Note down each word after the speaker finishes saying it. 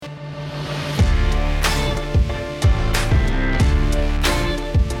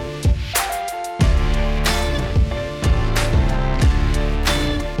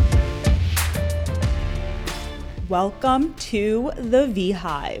Welcome to the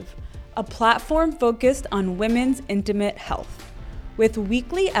V-Hive, a platform focused on women's intimate health. With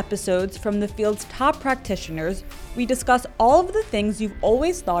weekly episodes from the field's top practitioners, we discuss all of the things you've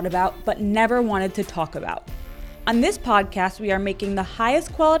always thought about but never wanted to talk about. On this podcast, we are making the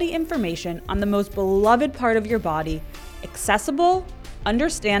highest quality information on the most beloved part of your body accessible,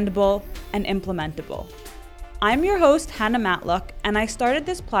 understandable, and implementable. I'm your host, Hannah Matlock, and I started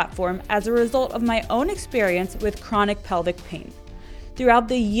this platform as a result of my own experience with chronic pelvic pain. Throughout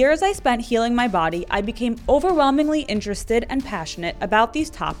the years I spent healing my body, I became overwhelmingly interested and passionate about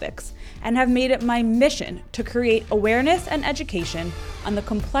these topics and have made it my mission to create awareness and education on the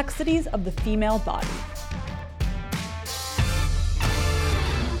complexities of the female body.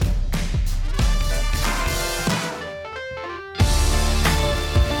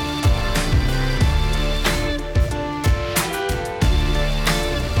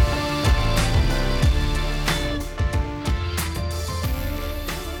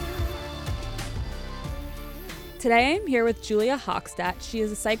 Today I'm here with Julia Hochstadt. She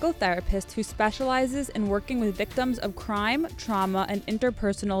is a psychotherapist who specializes in working with victims of crime, trauma, and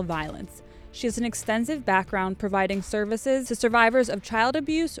interpersonal violence. She has an extensive background providing services to survivors of child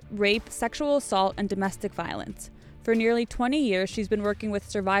abuse, rape, sexual assault, and domestic violence. For nearly 20 years, she's been working with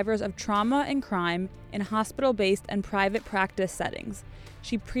survivors of trauma and crime in hospital-based and private practice settings.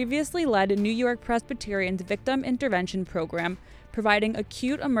 She previously led a New York Presbyterian's victim intervention program, providing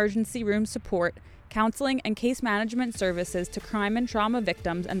acute emergency room support, counseling, and case management services to crime and trauma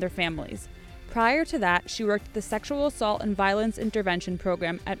victims and their families. Prior to that, she worked at the Sexual Assault and Violence Intervention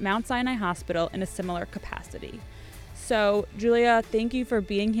Program at Mount Sinai Hospital in a similar capacity. So, Julia, thank you for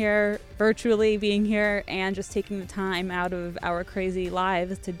being here, virtually being here, and just taking the time out of our crazy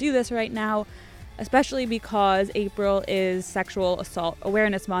lives to do this right now, especially because April is Sexual Assault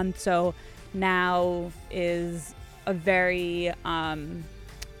Awareness Month, so now is a very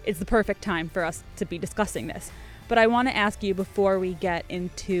it's the perfect time for us to be discussing this. But I want to ask you, before we get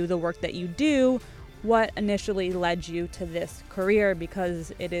into the work that you do, what initially led you to this career,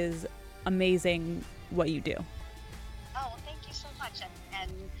 because it is amazing what you do. Oh, thank you so much.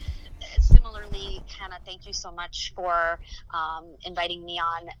 And similarly, Hannah, thank you so much for inviting me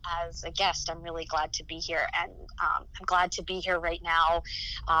on as a guest. I'm really glad to be here. And I'm glad to be here right now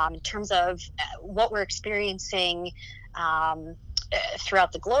in terms of what we're experiencing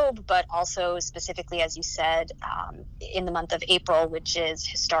throughout the globe, but also specifically, as you said, in the month of April, which is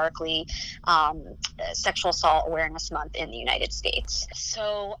historically Sexual Assault Awareness Month in the United States.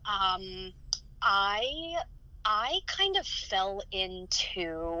 So I kind of fell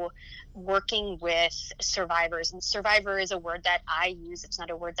into working with survivors, and survivor is a word that I use. It's not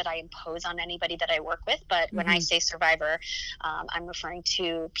a word that I impose on anybody that I work with, but when I say survivor, I'm referring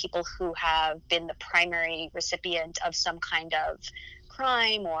to people who have been the primary recipient of some kind of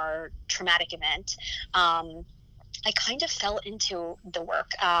crime or traumatic event. I kind of fell into the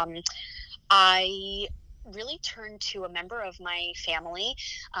work. I really turned to a member of my family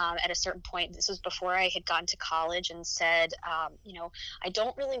at a certain point. This was before I had gone to college, and said, I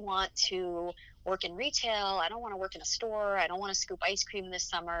don't really want to work in retail. I don't want to work in a store. I don't want to scoop ice cream this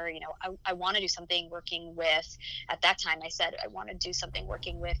summer. I want to do something working with, at that time I said, I want to do something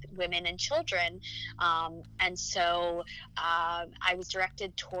working with women and children. And so I was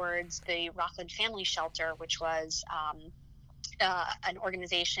directed towards the Rockland Family Shelter, which was an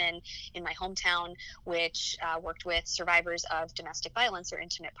organization in my hometown which worked with survivors of domestic violence or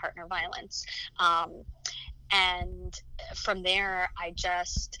intimate partner violence. And from there, I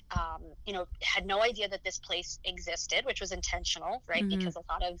just, had no idea that this place existed, which was intentional, right? Because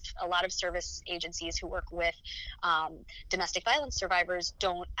a lot of service agencies who work with domestic violence survivors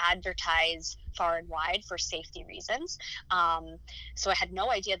don't advertise far and wide for safety reasons. So I had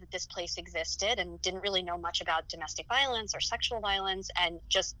no idea that this place existed, and didn't really know much about domestic violence or sexual violence, and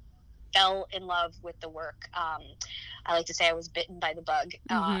just fell in love with the work. I like to say I was bitten by the bug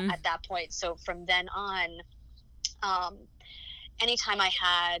at that point. So from then on, anytime I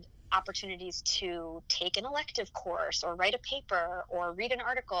had opportunities to take an elective course or write a paper or read an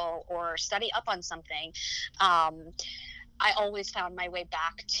article or study up on something, I always found my way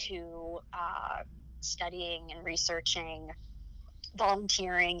back to studying and researching,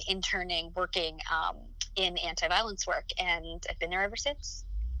 volunteering, interning, working in anti-violence work, and I've been there ever since.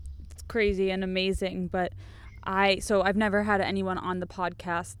 It's crazy and amazing, but I've never had anyone on the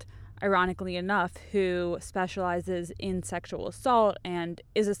podcast, ironically enough, who specializes in sexual assault and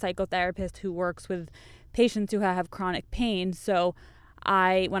is a psychotherapist who works with patients who have chronic pain. So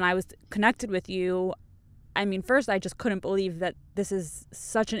when I was connected with you, I mean, first, I just couldn't believe that this is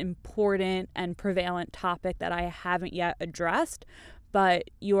such an important and prevalent topic that I haven't yet addressed. But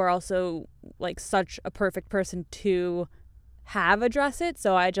you are also like such a perfect person to have addressed it.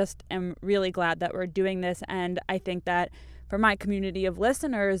 So I just am really glad that we're doing this. And I think that for my community of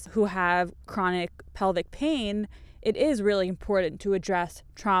listeners who have chronic pelvic pain, it is really important to address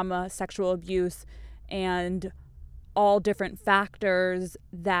trauma, sexual abuse, and all different factors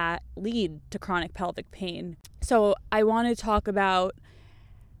that lead to chronic pelvic pain. So I want to talk about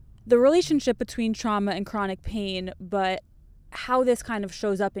the relationship between trauma and chronic pain, but how this kind of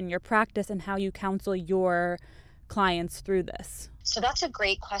shows up in your practice and how you counsel your clients through this. So that's a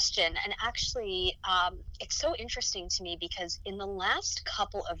great question. And actually, it's so interesting to me because in the last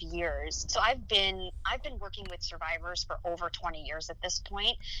couple of years, so I've been working with survivors for over 20 years at this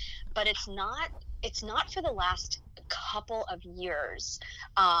point, but it's not for the last couple of years,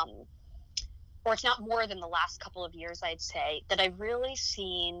 or it's not more than the last couple of years, I'd say, that I've really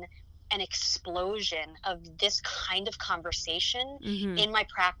seen an explosion of this kind of conversation in my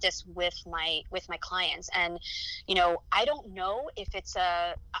practice with my clients. And, I don't know if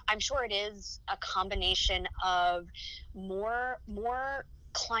I'm sure it is a combination of more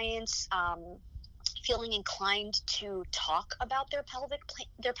clients, feeling inclined to talk about their pelvic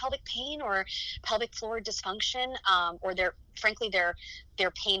pain or pelvic floor dysfunction, or their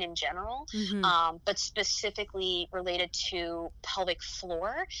pain in general, but specifically related to pelvic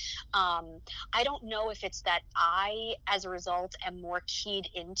floor. I don't know if it's that I, as a result, am more keyed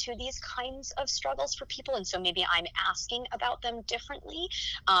into these kinds of struggles for people, and so maybe I'm asking about them differently.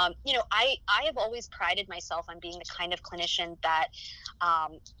 I have always prided myself on being the kind of clinician that,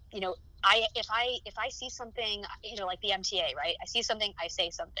 if I see something, like the MTA, right? I see something, I say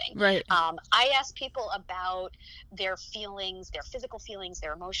something. Right. I ask people about their feelings, their physical feelings,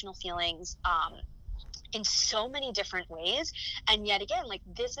 their emotional feelings, in so many different ways. And yet again, like,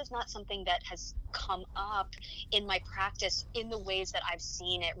 this is not something that has come up in my practice in the ways that I've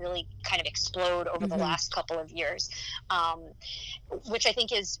seen it really kind of explode over the last couple of years, which I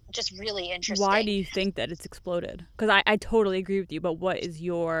think is just really interesting. Why do you think that it's exploded? Because I totally agree with you, but what is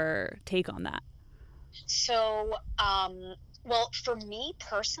your take on that? So, well, for me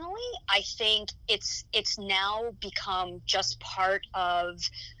personally, I think it's now become just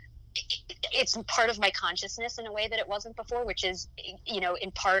it's part of my consciousness in a way that it wasn't before, which is,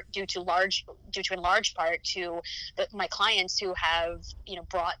 in part due to in large part to my clients who have,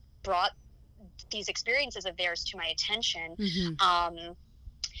 brought these experiences of theirs to my attention.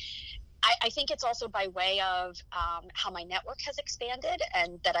 I think it's also by way of how my network has expanded,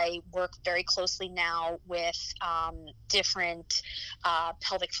 and that I work very closely now with different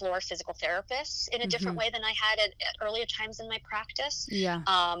pelvic floor physical therapists in a different way than I had at earlier times in my practice. Yeah.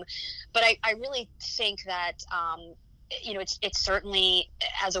 But I really think that it's certainly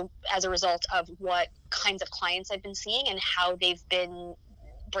as a result of what kinds of clients I've been seeing and how they've been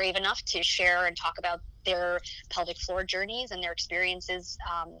brave enough to share and talk about their pelvic floor journeys and their experiences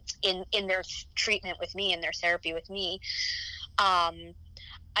in their treatment with me and their therapy with me.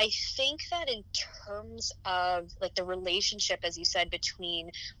 I think that in terms of like the relationship, as you said,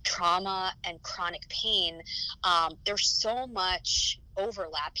 between trauma and chronic pain, there's so much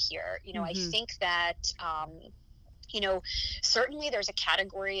overlap here. I think that certainly there's a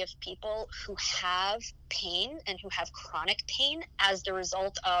category of people who have pain and who have chronic pain as the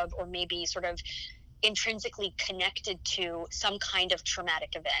result of, or maybe sort of intrinsically connected to, some kind of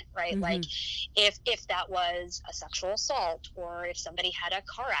traumatic event, right? Like if that was a sexual assault, or if somebody had a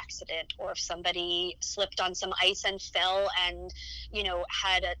car accident, or if somebody slipped on some ice and fell and,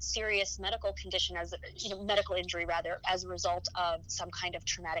 had a serious medical condition medical injury rather, as a result of some kind of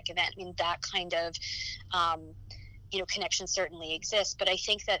traumatic event. I mean, that kind of, connection certainly exists. But I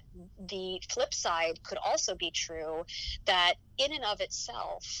think that the flip side could also be true, that in and of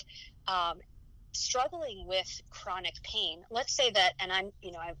itself, struggling with chronic pain, let's say that, and I'm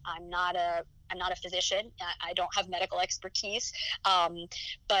not a physician, I don't have medical expertise,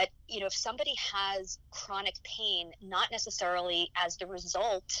 but if somebody has chronic pain, not necessarily as the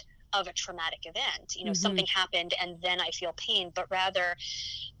result of a traumatic event, something happened and then I feel pain, but rather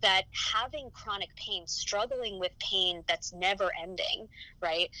that having chronic pain, struggling with pain that's never ending,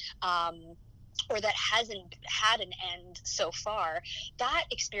 right? Or that hasn't had an end so far, that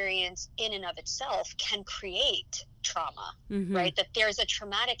experience in and of itself can create trauma, right? That there's a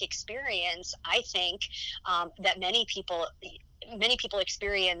traumatic experience, I think, that many people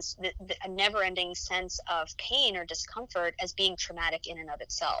experience a never-ending sense of pain or discomfort as being traumatic in and of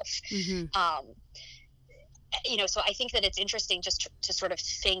itself. So I think that it's interesting just to sort of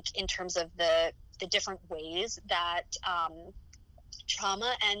think in terms of the the different ways that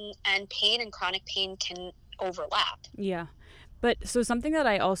trauma and pain and chronic pain can overlap. Yeah. But so something that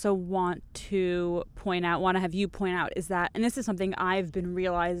I also want to have you point out is that, and this is something I've been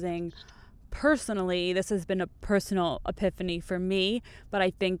realizing personally, this has been a personal epiphany for me, but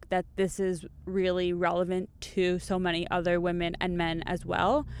I think that this is really relevant to so many other women and men as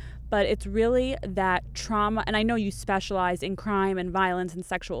well. But it's really that trauma, and I know you specialize in crime and violence and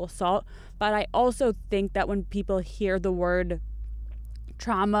sexual assault, but I also think that when people hear the word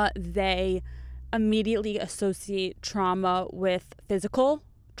trauma, they immediately associate trauma with physical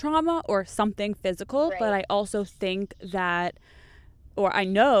trauma or something physical. Right. But I also think that, or I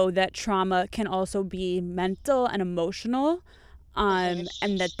know that trauma can also be mental and emotional, and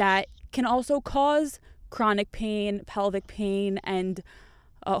that can also cause chronic pain, pelvic pain, and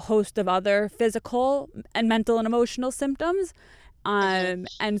a host of other physical and mental and emotional symptoms. And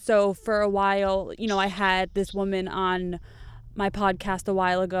so for a while, I had this woman on my podcast a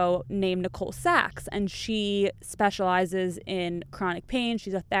while ago named Nicole Sachs, and she specializes in chronic pain.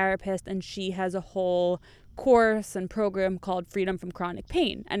 She's a therapist, and she has a whole course and program called Freedom from Chronic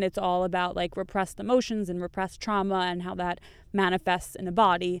Pain, and it's all about like repressed emotions and repressed trauma and how that manifests in the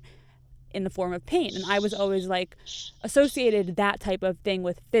body in the form of pain. And I was always like associated that type of thing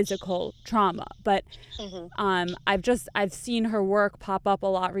with physical trauma, but I've seen her work pop up a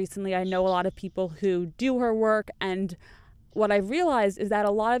lot recently. I know a lot of people who do her work, and what I've realized is that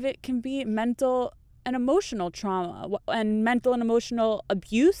a lot of it can be mental and emotional trauma and mental and emotional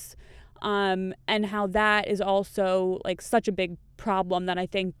abuse, and how that is also like such a big problem that I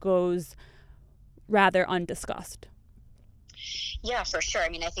think goes rather undiscussed. Yeah, for sure. I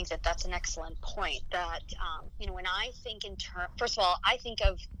mean, I think that that's an excellent point that, when I think first of all, I think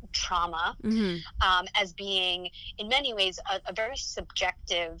of trauma as being in many ways a very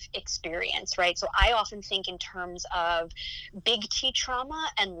subjective experience, right? So I often think in terms of big T trauma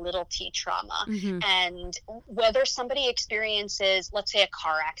and little t trauma, and whether somebody experiences, let's say, a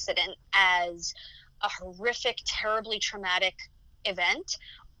car accident as a horrific, terribly traumatic event,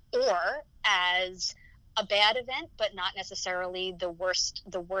 or as a bad event, but not necessarily the worst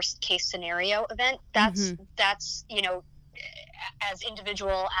case scenario event. That's as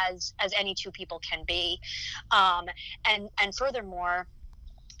individual as any two people can be. And furthermore,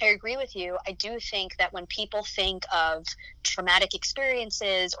 I agree with you. I do think that when people think of traumatic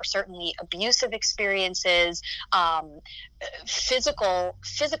experiences or certainly abusive experiences, physical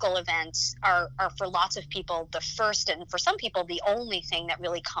events are for lots of people the first, and for some people the only thing that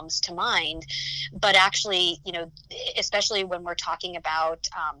really comes to mind. But actually, especially when we're talking about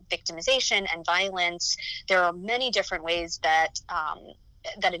victimization and violence, there are many different ways that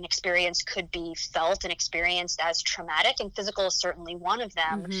an experience could be felt and experienced as traumatic, and physical is certainly one of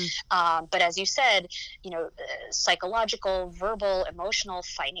them. But as you said, psychological, verbal, emotional,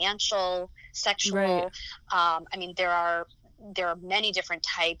 financial, sexual. Right. I mean, there are many different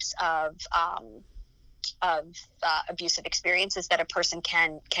types of abusive experiences that a person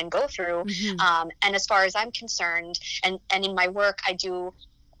can go through. And as far as I'm concerned, and in my work, I do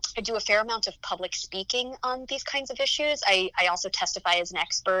a fair amount of public speaking on these kinds of issues. I also testify as an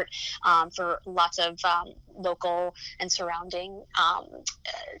expert for lots of local and surrounding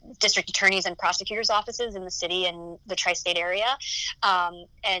district attorneys and prosecutors' offices in the city and the tri-state area.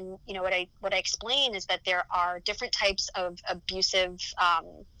 And what I explain is that there are different types of abusive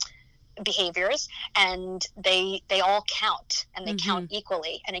behaviors, and they all count, and they count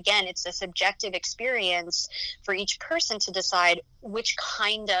equally. And again, it's a subjective experience for each person to decide which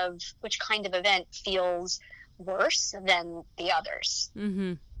kind of event feels worse than the others.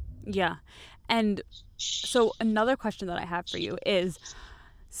 Yeah. And so another question that I have for you is,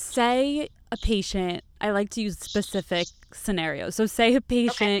 say a patient, I like to use specific scenarios. So say a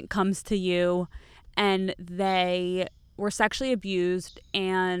patient comes to you and they were sexually abused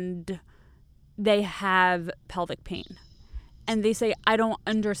and they have pelvic pain, and they say, I don't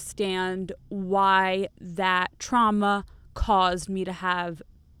understand why that trauma caused me to have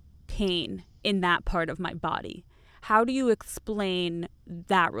pain in that part of my body. How do you explain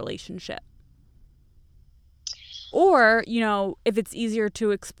that relationship? Or, if it's easier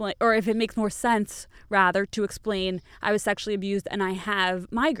to explain, or if it makes more sense, rather, to explain, I was sexually abused and I have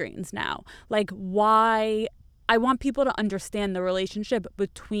migraines now. Like, why? I want people to understand the relationship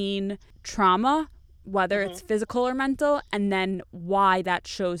between trauma, whether it's physical or mental, and then why that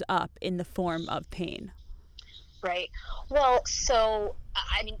shows up in the form of pain. Right. Well, so,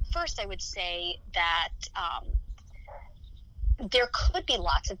 I mean, first I would say that there could be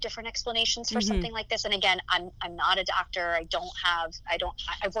lots of different explanations for something like this. And again, I'm not a doctor.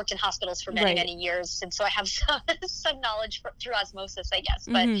 I've worked in hospitals for many, Right. many years. And so I have some knowledge through osmosis, I guess.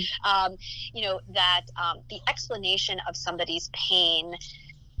 But, that the explanation of somebody's pain,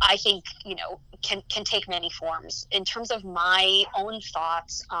 I think, can take many forms. In terms of my own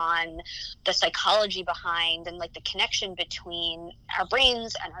thoughts on the psychology behind and like the connection between our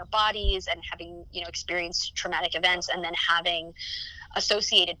brains and our bodies and having, experienced traumatic events and then having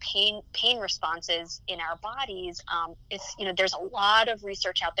associated pain responses in our bodies, it's, there's a lot of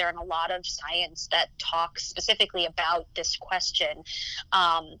research out there and a lot of science that talks specifically about this question.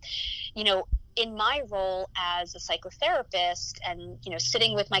 In my role as a psychotherapist and,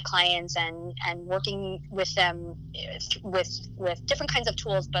 sitting with my clients and working with them with different kinds of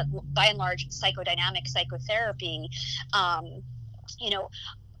tools, but by and large, psychodynamic psychotherapy,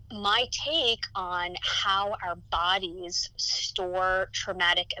 my take on how our bodies store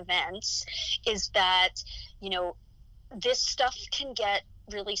traumatic events is that, this stuff can get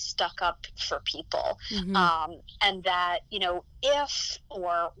really stuck up for people. And that, if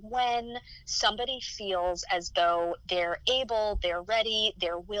or when somebody feels as though they're able, they're ready,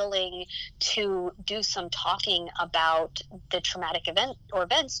 they're willing to do some talking about the traumatic event or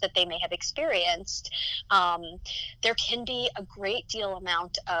events that they may have experienced, there can be a great deal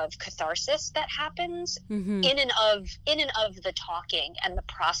amount of catharsis that happens in and of the talking and the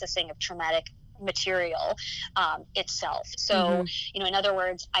processing of traumatic material itself. So, in other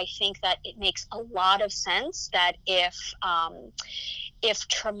words, I think that it makes a lot of sense that if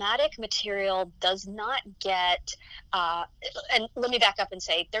traumatic material does not get, and let me back up and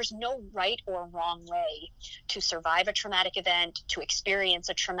say, there's no right or wrong way to survive a traumatic event, to experience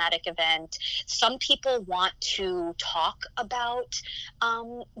a traumatic event. Some people want to talk about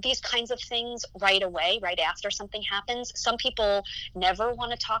these kinds of things right away, right after something happens. Some people never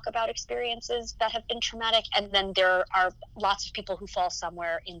want to talk about experiences that have been traumatic, and then there are lots of people who fall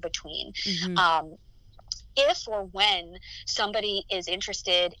somewhere in between. If or when somebody is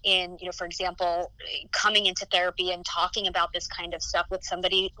interested in, for example, coming into therapy and talking about this kind of stuff with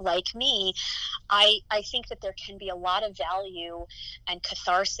somebody like me, I think that there can be a lot of value and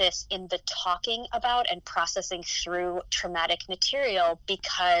catharsis in the talking about and processing through traumatic material,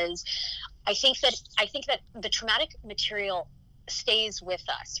 because I think that the traumatic material stays with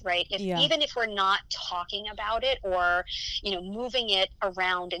us, right? Even if we're not talking about it or, moving it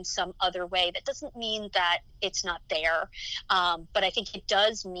around in some other way, that doesn't mean that it's not there. But I think it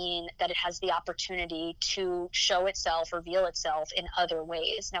does mean that it has the opportunity to show itself, reveal itself in other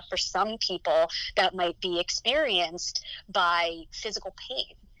ways. Now, for some people, that might be experienced by physical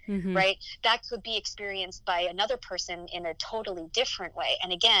pain. Right? That could be experienced by another person in a totally different way.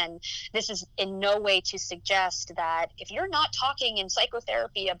 And again, this is in no way to suggest that if you're not talking in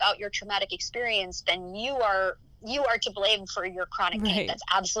psychotherapy about your traumatic experience, then you are to blame for your chronic pain. That's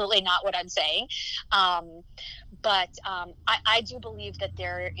absolutely not what I'm saying. But I do believe that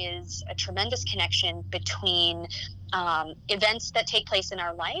there is a tremendous connection between events that take place in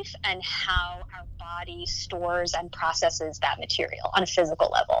our life and how our body stores and processes that material on a physical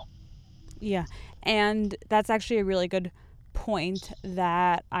level. Yeah. And that's actually a really good point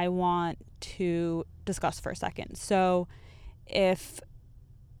that I want to discuss for a second. So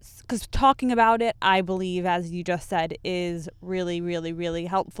because talking about it, I believe, as you just said, is really, really, really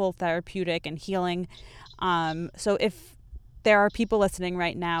helpful, therapeutic, and healing. So if there are people listening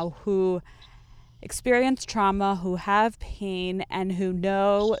right now who experience trauma, who have pain, and who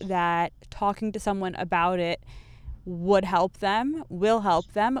know that talking to someone about it will help them,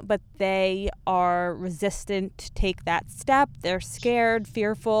 but they are resistant to take that step. They're scared,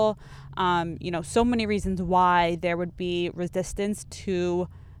 fearful, so many reasons why there would be resistance to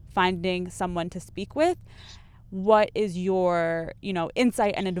finding someone to speak with. What is your,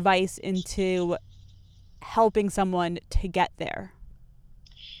 insight and advice into helping someone to get there?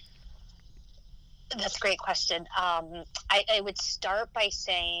 That's a great question. I would start by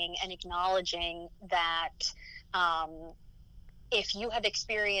saying and acknowledging that if you have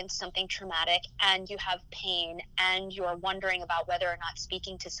experienced something traumatic and you have pain and you're wondering about whether or not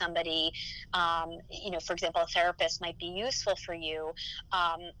speaking to somebody, for example, a therapist might be useful for you,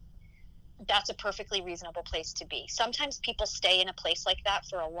 that's a perfectly reasonable place to be. Sometimes people stay in a place like that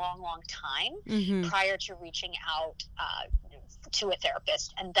for a long, long time prior to reaching out to a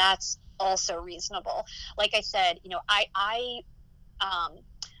therapist. And that's also reasonable. Like I said,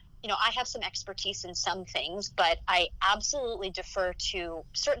 I have some expertise in some things, but I absolutely defer to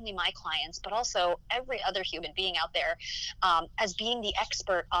certainly my clients, but also every other human being out there, as being the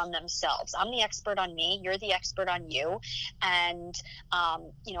expert on themselves. I'm the expert on me. You're the expert on you. And,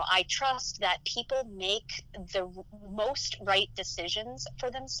 I trust that people make the most right decisions for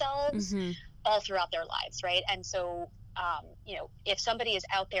themselves Mm-hmm. all throughout their lives, right? And so, if somebody is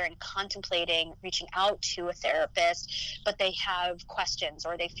out there and contemplating reaching out to a therapist, but they have questions,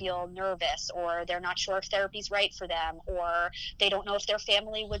 or they feel nervous, or they're not sure if therapy's right for them, or they don't know if their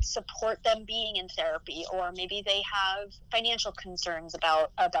family would support them being in therapy, or maybe they have financial concerns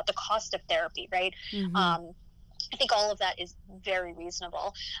about the cost of therapy, right? Mm-hmm. I think all of that is very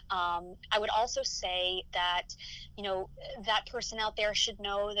reasonable. I would also say that, that person out there should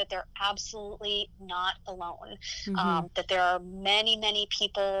know that they're absolutely not alone, Mm-hmm. that there are many, many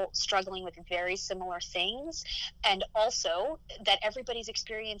people struggling with very similar things, and also that everybody's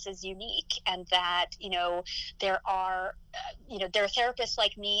experience is unique, and that, there are, there are therapists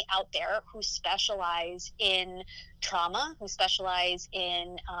like me out there who specialize in trauma, who specialize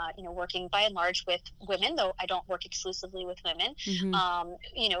in, working by and large with women, though I don't work exclusively with women, Mm-hmm.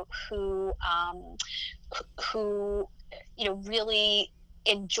 who, really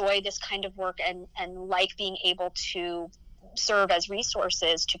enjoy this kind of work, and like being able to serve as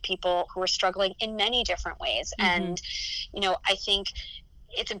resources to people who are struggling in many different ways. Mm-hmm. And, I think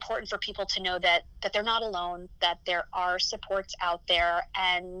it's important for people to know that they're not alone, that there are supports out there,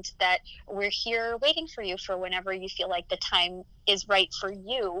 and that we're here waiting for you for whenever you feel like the time is right for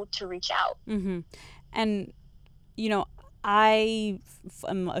you to reach out. Mm-hmm. And, I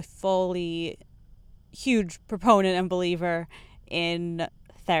am a fully huge proponent and believer in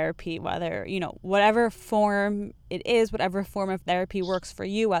therapy, whether, whatever form it is, whatever form of therapy works for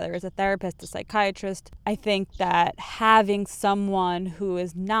you, whether it's a therapist, a psychiatrist. I think that having someone who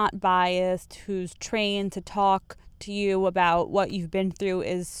is not biased, who's trained to talk to you about what you've been through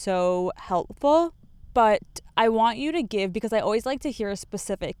is so helpful. But I want you to give, because I always like to hear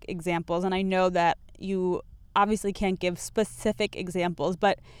specific examples, and I know that you obviously can't give specific examples,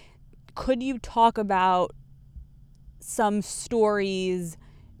 but could you talk about some stories,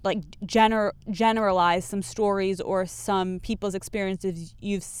 like generalize some stories or some people's experiences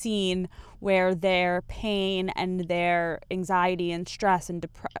you've seen where their pain and their anxiety and stress and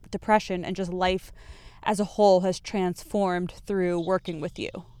depression and just life as a whole has transformed through working with you?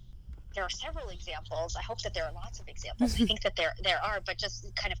 There are several examples. I hope that there are lots of examples. I think that there are, but just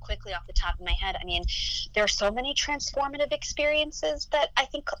kind of quickly off the top of my head, I mean, there are so many transformative experiences that I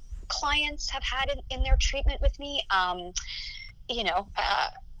think clients have had in their treatment with me. I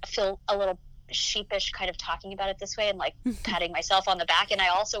feel a little sheepish kind of talking about it this way and like patting myself on the back. And I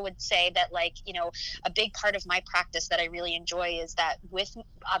also would say that, like, a big part of my practice that I really enjoy is that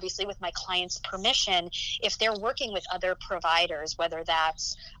obviously with my clients' permission, if they're working with other providers, whether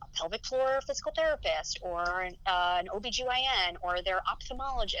that's a pelvic floor physical therapist or an OBGYN or their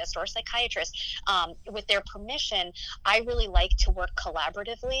ophthalmologist or a psychiatrist, with their permission, I really like to work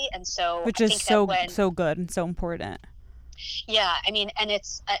collaboratively. And so Which I is think that so good and so important. yeah, I mean, and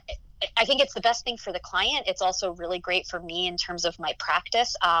I think it's the best thing for the client. It's also really great for me in terms of my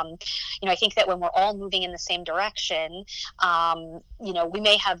practice. I think that when we're all moving in the same direction, we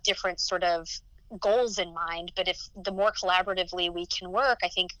may have different sort of goals in mind, but if the more collaboratively we can work, I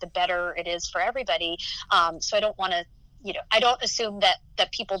think the better it is for everybody. So I don't want to, I don't assume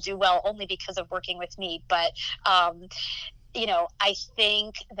that people do well only because of working with me, but, I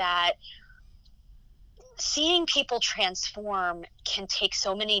think that seeing people transform can take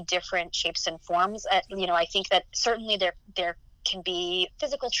so many different shapes and forms. I think that certainly there can be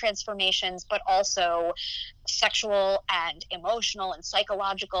physical transformations, but also sexual and emotional and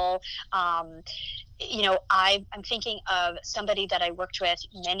psychological. I'm thinking of somebody that I worked with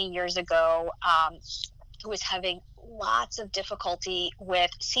many years ago, who was having lots of difficulty with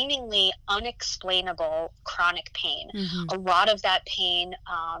seemingly unexplainable chronic pain. Mm-hmm. A lot of that pain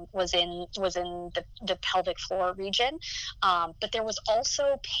was in the pelvic floor region, but there was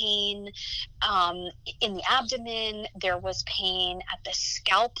also pain in the abdomen. There was pain at the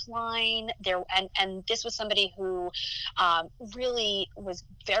scalp line. And this was somebody who really was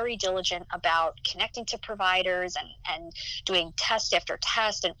very diligent about connecting to providers and doing test after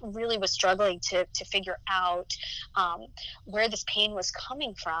test, and really was struggling to figure out where this pain was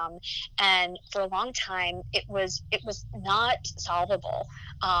coming from. And for a long time, it was not solvable,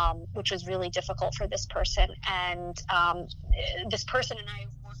 which was really difficult for this person. And this person and I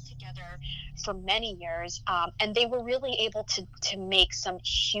worked together together for many years, and they were really able to make some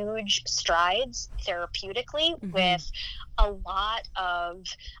huge strides therapeutically with a lot of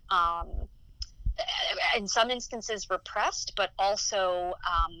in some instances repressed, but also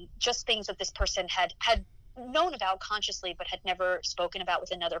just things that this person had known about consciously but had never spoken about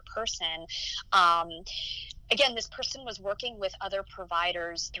with another person. Again, this person was working with other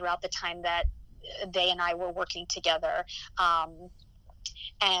providers throughout the time that they and I were working together.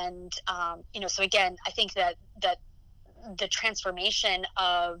 So again, I think that the transformation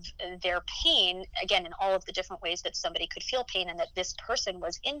of their pain, again, in all of the different ways that somebody could feel pain and that this person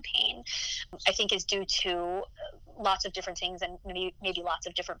was in pain, I think is due to lots of different things, and maybe lots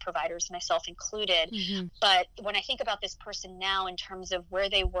of different providers, myself included. But when I think about this person now in terms of where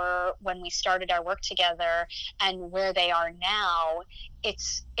they were when we started our work together and where they are now,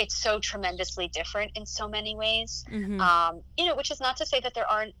 it's so tremendously different in so many ways. Which is not to say that there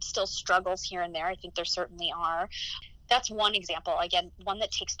aren't still struggles here and there. I think there certainly are. That's one example, again, one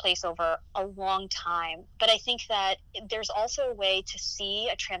that takes place over a long time. But I think that there's also a way to see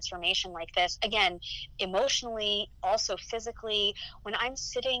a transformation like this, again, emotionally, also physically. When I'm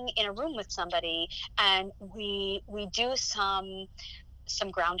sitting in a room with somebody and we do some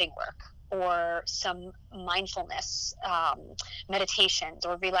grounding work or some mindfulness meditations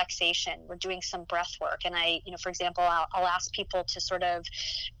or relaxation, we're doing some breath work. And for example, I'll ask people to sort of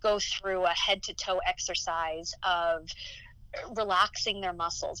go through a head to toe exercise of relaxing their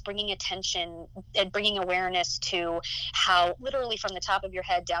muscles, bringing attention and bringing awareness to how, literally from the top of your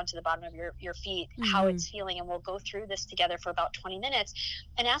head down to the bottom of your feet, how it's feeling. And we'll go through this together for about 20 minutes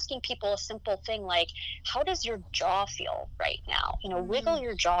and asking people a simple thing like, how does your jaw feel right now? Wiggle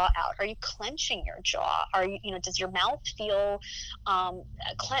your jaw out. Are you clenching your jaw? Are you, does your mouth feel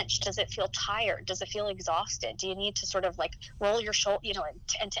clenched? Does it feel tired? Does it feel exhausted? Do you need to sort of like roll your shoulder,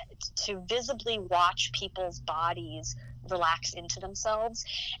 and to visibly watch people's bodies relax into themselves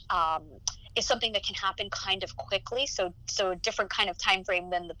is something that can happen kind of quickly. So a different kind of time frame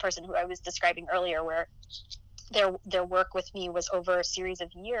than the person who I was describing earlier, where their work with me was over a series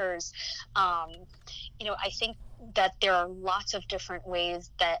of years. I think that there are lots of different ways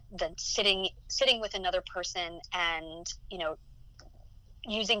that sitting with another person and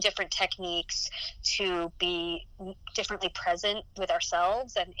using different techniques to be differently present with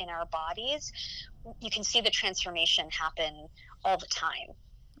ourselves and in our bodies, you can see the transformation happen all the time,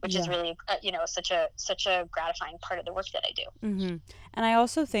 which is really, such a gratifying part of the work that I do. And I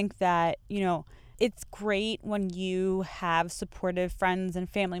also think that, it's great when you have supportive friends and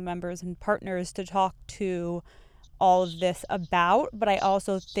family members and partners to talk to all of this about. But I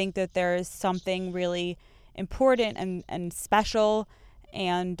also think that there is something really important and special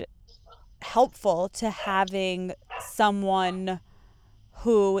and helpful to having someone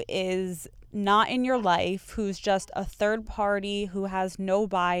who is not in your life, who's just a third party, who has no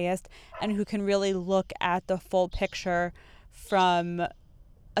bias, and who can really look at the full picture from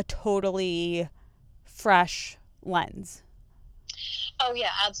a totally fresh lens. Oh,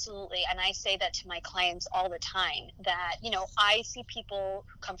 yeah, absolutely. And I say that to my clients all the time, that, I see people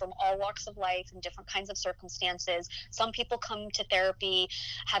who come from all walks of life and different kinds of circumstances. Some people come to therapy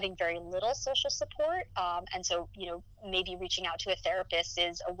having very little social support. And so, maybe reaching out to a therapist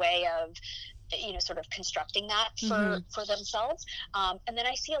is a way of sort of constructing that for themselves. And then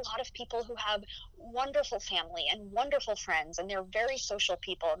I see a lot of people who have wonderful family and wonderful friends, and they're very social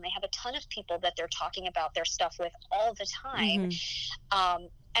people, and they have a ton of people that they're talking about their stuff with all the time.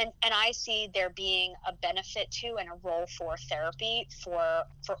 And I see there being a benefit to and a role for therapy for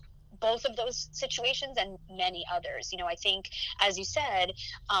both of those situations and many others. I think, as you said,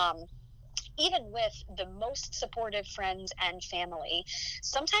 even with the most supportive friends and family,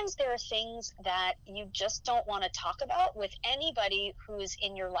 sometimes there are things that you just don't want to talk about with anybody who's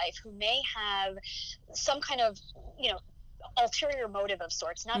in your life, who may have some kind of, ulterior motive of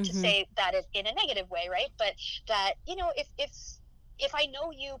sorts. Not to say that in a negative way, right? But that, if I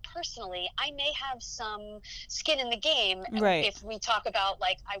know you personally, I may have some skin in the game. Right. If we talk about,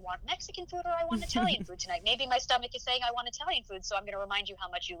 like, I want Mexican food or I want Italian food tonight. Maybe my stomach is saying I want Italian food, so I'm going to remind you how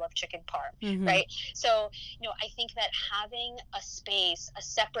much you love chicken parm, right? So, I think that having a space, a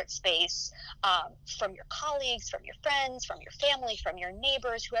separate space from your colleagues, from your friends, from your family, from your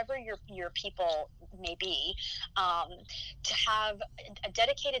neighbors, whoever your people may be, to have a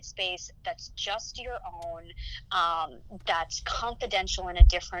dedicated space that's just your own, that's confidential in a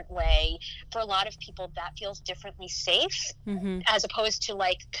different way. For a lot of people, that feels differently safe, as opposed to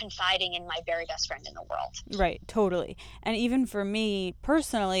like confiding in my very best friend in the world. Right, totally. And even for me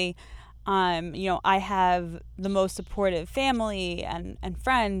personally, I have the most supportive family and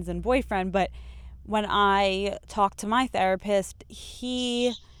friends and boyfriend, but when I talk to my therapist,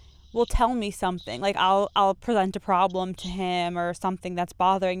 he will tell me something. Like I'll present a problem to him or something that's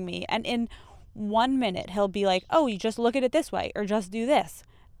bothering me, and in 1 minute he'll be like, "Oh, you just look at it this way or just do this."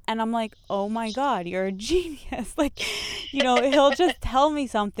 And I'm like, "Oh my god, you're a genius." Like, he'll just tell me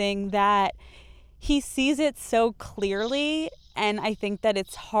something that he sees it so clearly. And I think that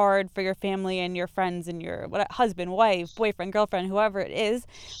it's hard for your family and your friends and your husband, wife, boyfriend, girlfriend, whoever it is.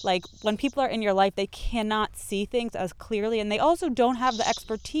 Like, when people are in your life, they cannot see things as clearly, and they also don't have the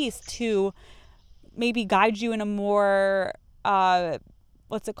expertise to maybe guide you in a more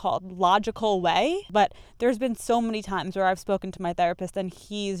what's it called, logical way. But there's been so many times where I've spoken to my therapist and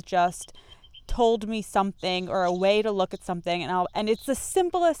he's just told me something or a way to look at something, and it's the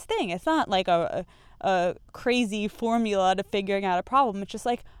simplest thing. It's not like a crazy formula to figuring out a problem. It's just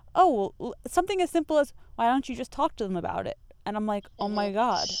like, oh, well, something as simple as, why don't you just talk to them about it? And I'm like, oh my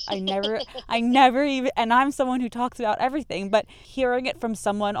god, I never even, and I'm someone who talks about everything, but hearing it from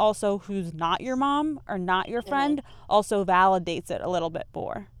someone also who's not your mom or not your friend also validates it a little bit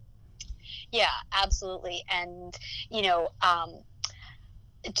more. Yeah, absolutely. And,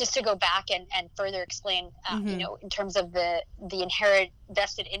 just to go back and further explain, in terms of the inherent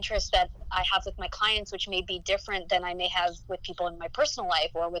vested interest that I have with my clients, which may be different than I may have with people in my personal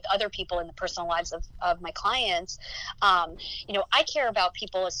life or with other people in the personal lives of my clients. I care about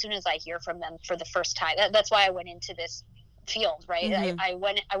people as soon as I hear from them for the first time. That's why I went into this field, right? I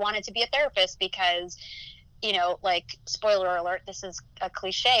wanted to be a therapist because, like, spoiler alert, this is a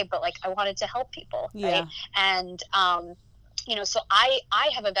cliche, but like, I wanted to help people, right? And, so I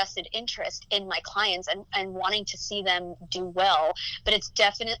have a vested interest in my clients and wanting to see them do well, but it's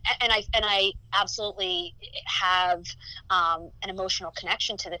definite. And I absolutely have an emotional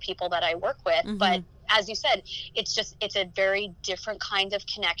connection to the people that I work with, but as you said, it's a very different kind of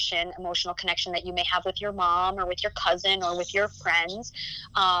connection, emotional connection that you may have with your mom or with your cousin or with your friends.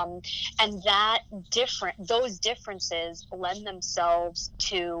 And those differences lend themselves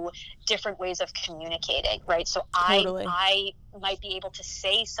to different ways of communicating, right? So Totally. I might be able to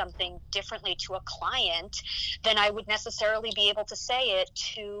say something differently to a client than I would necessarily be able to say it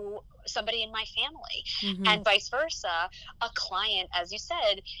to somebody in my family, and vice versa. A client, as you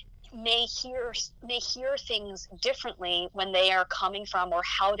said, may hear things differently when they are coming from or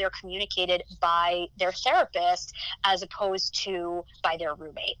how they're communicated by their therapist as opposed to by their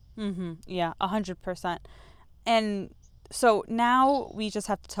roommate. Yeah, 100%. And so now we just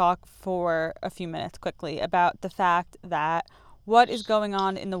have to talk for a few minutes quickly about the fact that what is going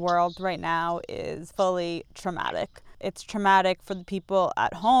on in the world right now is fully traumatic. It's traumatic for the people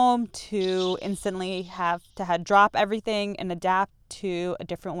at home to instantly have to drop everything and adapt to a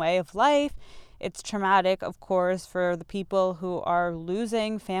different way of life. It's traumatic, of course, for the people who are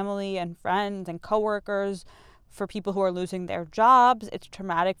losing family and friends and coworkers, for people who are losing their jobs. It's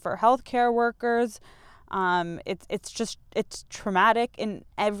traumatic for healthcare workers. It's traumatic in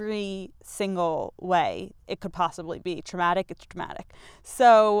every single way it could possibly be. It's traumatic.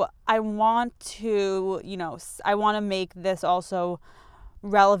 So I want to make this also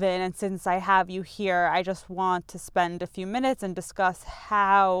relevant. And since I have you here, I just want to spend a few minutes and discuss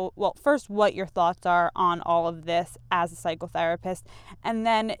first, what your thoughts are on all of this as a psychotherapist. And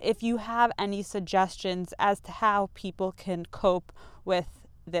then if you have any suggestions as to how people can cope with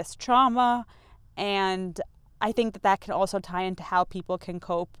this trauma. And I think that can also tie into how people can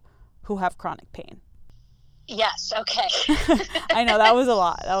cope who have chronic pain. Yes. Okay. I know that was a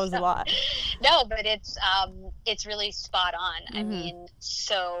lot. No, but it's really spot on. I mean,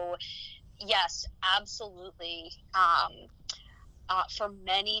 so yes, absolutely. For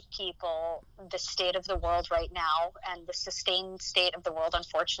many people, the state of the world right now and the sustained state of the world,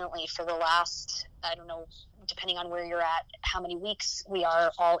 unfortunately, for the last, I don't know, depending on where you're at, how many weeks we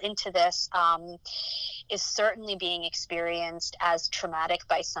are all into this, is certainly being experienced as traumatic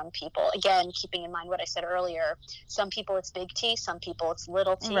by some people. Again, keeping in mind what I said earlier, some people it's big T, some people it's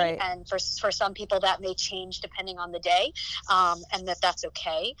little t, right. And for some people that may change depending on the day, and that's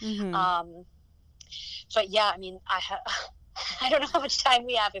okay. But yeah, I mean, I don't know how much time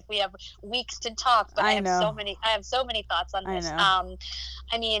we have, if we have weeks to talk, but I have so many thoughts on this.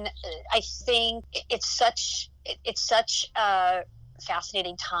 I mean, I think it's such a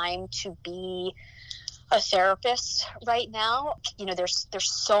fascinating time to be a therapist right now. There's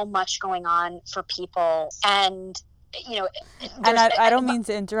so much going on for people, and and I don't mean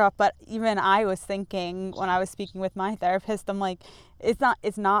to interrupt, but even I was thinking when I was speaking with my therapist, I'm like,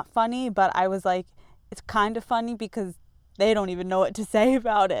 it's not funny, but I was like, it's kind of funny because they don't even know what to say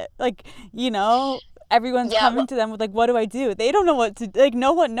about it. Like, you know, everyone's coming to them with like, what do I do? They don't know what to, like,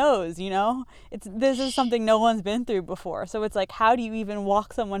 no one knows, you know? This is something no one's been through before. So it's like, how do you even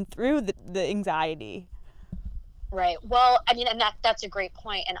walk someone through the anxiety? Right. Well, I mean, and that's a great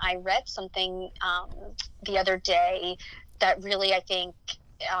point. And I read something the other day that really, I think,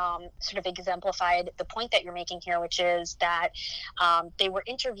 sort of exemplified the point that you're making here, which is that they were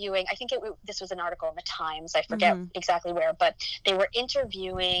interviewing, I think this was an article in the Times, I forget exactly where, but they were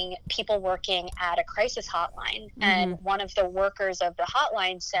interviewing people working at a crisis hotline. And one of the workers of the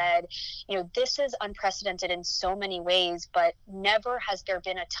hotline said, you know, this is unprecedented in so many ways, but never has there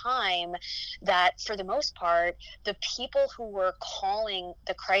been a time that, for the most part, the people who were calling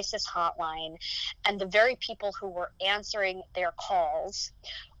the crisis hotline and the very people who were answering their calls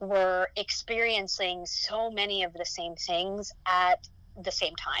were experiencing so many of the same things at the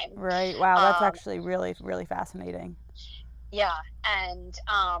same time. Right. Wow. That's actually really, really fascinating. Yeah. And,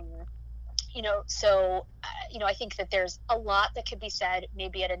 you know, so, you know, I think that there's a lot that could be said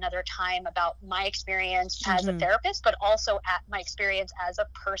maybe at another time about my experience as a therapist, but also at my experience as a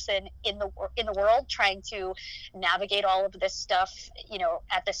person in the world trying to navigate all of this stuff, you know,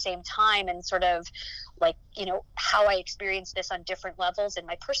 at the same time, and sort of like, you know, how I experience this on different levels in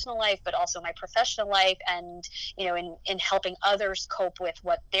my personal life, but also my professional life, and, you know, in helping others cope with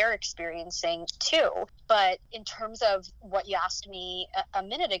what they're experiencing too. But in terms of what you asked me a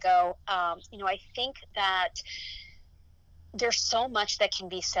minute ago, you know, I think that there's so much that can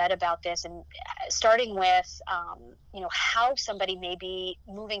be said about this, and starting with, you know, how somebody may be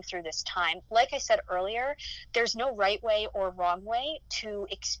moving through this time. Like I said earlier, there's no right way or wrong way to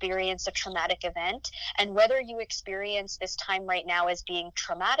experience a traumatic event. And whether you experience this time right now as being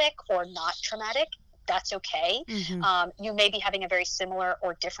traumatic or not traumatic, that's okay. You may be having a very similar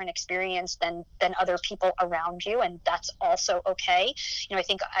or different experience than other people around you, and that's also okay. You know, I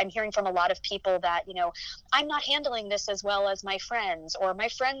think I'm hearing from a lot of people that, you know, I'm not handling this as well as my friends, or my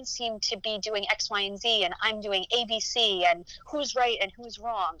friends seem to be doing X, Y, and Z, and I'm doing A, B, C, and who's right and who's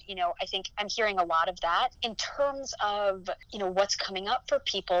wrong. You know, I think I'm hearing a lot of that. In terms of, you know, what's coming up for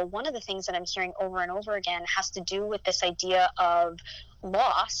people, one of the things that I'm hearing over and over again has to do with this idea of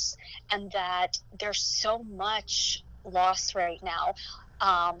loss, and that there's so much loss right now,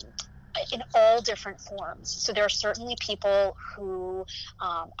 in all different forms. So there are certainly people who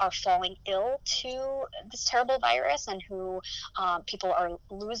are falling ill to this terrible virus, and who people are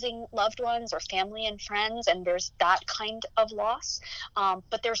losing loved ones or family and friends, and there's that kind of loss.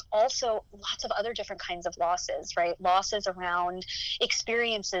 But there's also lots of other different kinds of losses, right? Losses around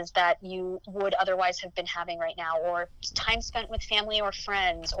experiences that you would otherwise have been having right now, or time spent with family or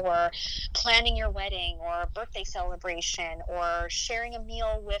friends, or planning your wedding or birthday celebration, or sharing a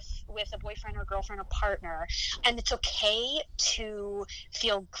meal with a boyfriend or girlfriend or partner. And it's okay to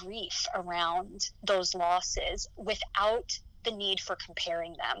feel grief around those losses without the need for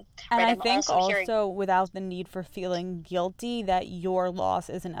comparing them. And right? I think also without the need for feeling guilty that your loss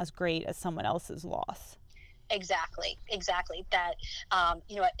isn't as great as someone else's loss. Exactly. That,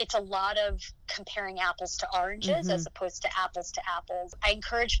 you know, it's a lot of comparing apples to oranges as opposed to apples. I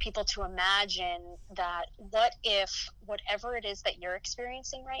encourage people to imagine that, what if whatever it is that you're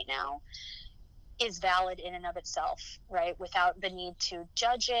experiencing right now is valid in and of itself, right? Without the need to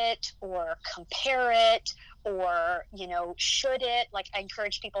judge it or compare it, or, you know, should it. Like, I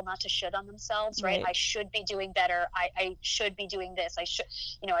encourage people not to should on themselves, right? I should be doing better. I should be doing this. I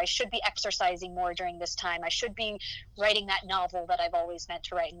should be exercising more during this time. I should be writing that novel that I've always meant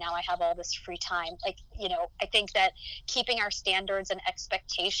to write, and now I have all this free time. Like, you know, I think that keeping our standards and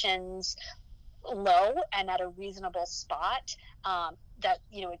expectations low and at a reasonable spot, that,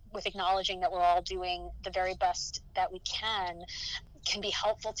 you know, with acknowledging that we're all doing the very best that we can be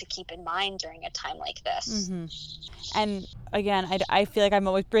helpful to keep in mind during a time like this. And again, I feel like I'm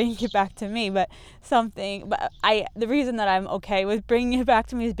always bringing it back to me, but the reason that I'm okay with bringing it back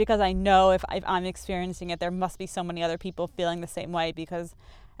to me is because I know if I'm experiencing it, there must be so many other people feeling the same way, because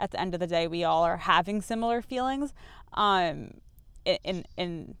at the end of the day, we all are having similar feelings, in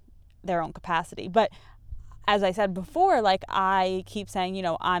their own capacity. But as I said before, like, I keep saying, you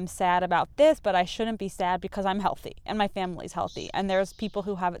know, I'm sad about this, but I shouldn't be sad because I'm healthy and my family's healthy, and there's people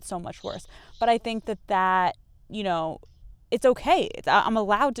who have it so much worse. But I think that, you know, it's okay. I'm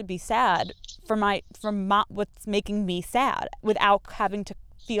allowed to be sad for what's making me sad, without having to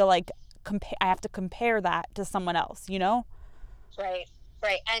feel like I have to compare that to someone else, you know? Right.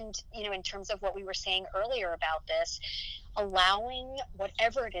 And, you know, in terms of what we were saying earlier about this, allowing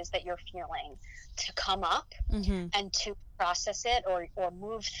whatever it is that you're feeling to come up and to process it or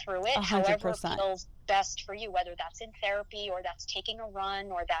move through it, 100%. however feels best for you, whether that's in therapy or that's taking a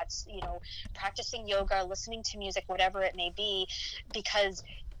run or that's, practicing yoga, listening to music, whatever it may be, because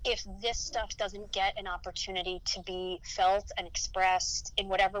if this stuff doesn't get an opportunity to be felt and expressed in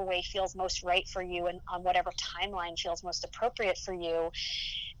whatever way feels most right for you and on whatever timeline feels most appropriate for you,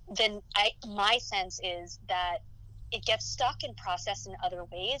 then my sense is that it gets stuck and processed in other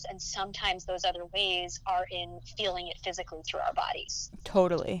ways, and sometimes those other ways are in feeling it physically through our bodies.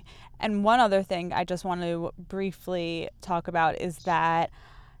 Totally. And one other thing I just want to briefly talk about is that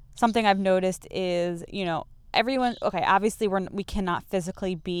something I've noticed is, everyone, okay, obviously we cannot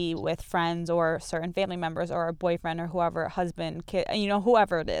physically be with friends or certain family members or a boyfriend or whoever, husband, kid,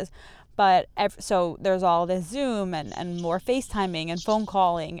 whoever it is. But so there's all this Zoom and more FaceTiming and phone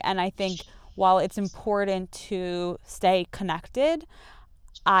calling. And I think while it's important to stay connected,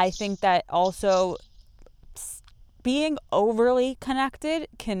 I think that also being overly connected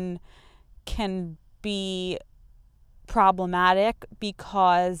can be problematic,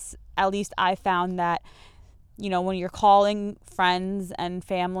 because at least I found that, when you're calling friends and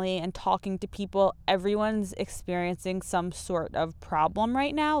family and talking to people, everyone's experiencing some sort of problem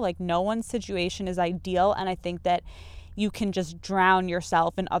right now. Like, no one's situation is ideal. And I think that you can just drown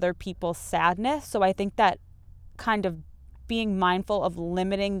yourself in other people's sadness. So I think that kind of being mindful of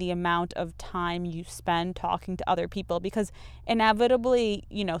limiting the amount of time you spend talking to other people, because inevitably,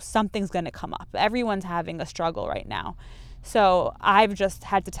 something's going to come up. Everyone's having a struggle right now. So I've just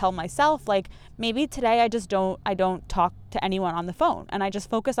had to tell myself, like, maybe today I don't talk to anyone on the phone, and I just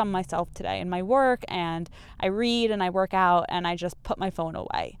focus on myself today and my work, and I read and I work out, and I just put my phone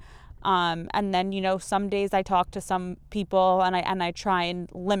away. And then, some days I talk to some people, and I try and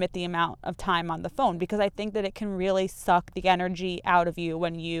limit the amount of time on the phone, because I think that it can really suck the energy out of you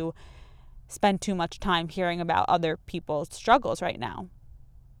when you spend too much time hearing about other people's struggles right now.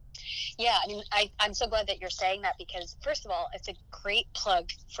 Yeah, I mean, I'm so glad that you're saying that, because first of all, it's a great plug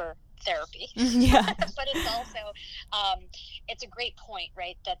for therapy. Yeah. But it's also, it's a great point,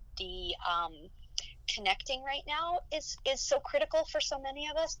 right? That the connecting right now is so critical for so many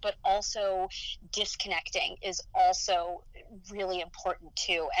of us, but also disconnecting is also really important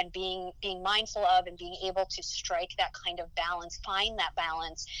too, and being mindful of and being able to strike that kind of balance, find that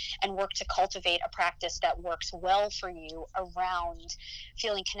balance, and work to cultivate a practice that works well for you around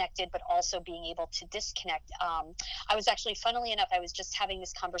feeling connected but also being able to disconnect. I was actually, funnily enough, I was just having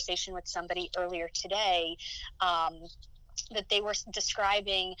this conversation with somebody earlier today, that they were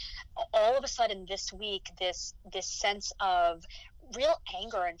describing all of a sudden this week this sense of real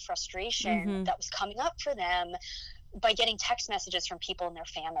anger and frustration that was coming up for them by getting text messages from people in their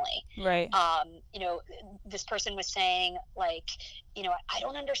family. Right. This person was saying, like, I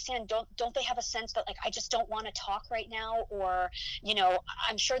don't understand. Don't they have a sense that, like, I just don't want to talk right now? Or,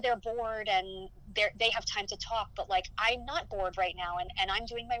 I'm sure they're bored and they have time to talk, but, like, I'm not bored right now, and I'm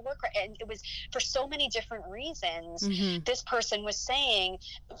doing my work. And it was for so many different reasons. This person was saying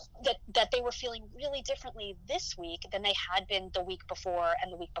that they were feeling really differently this week than they had been the week before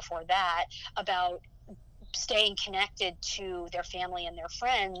and the week before that, about staying connected to their family and their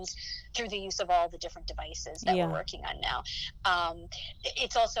friends through the use of all the different devices that we're working on now.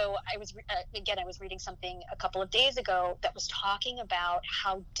 It's also, I was reading something a couple of days ago that was talking about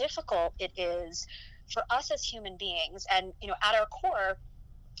how difficult it is for us as human beings. And, at our core,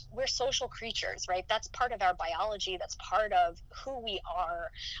 we're social creatures, right? That's part of our biology. That's part of who we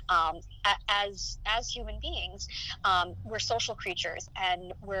are as human beings. We're social creatures,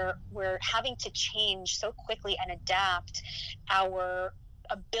 and we're having to change so quickly and adapt our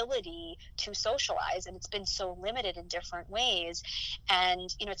ability to socialize, and it's been so limited in different ways.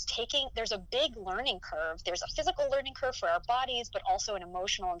 And there's a big learning curve. There's a physical learning curve for our bodies, but also an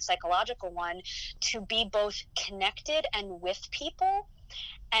emotional and psychological one, to be both connected and with people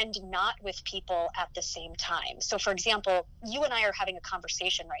and not with people at the same time. So, for example, you and I are having a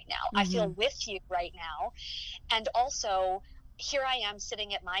conversation right now. I feel with you right now, and also here I am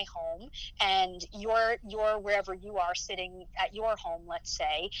sitting at my home, and you're wherever you are, sitting at your home, let's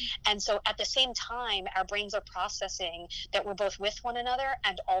say. And so at the same time, our brains are processing that we're both with one another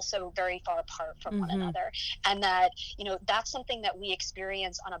and also very far apart from one another. And that, that's something that we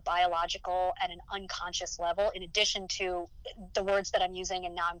experience on a biological and an unconscious level, in addition to the words that I'm using,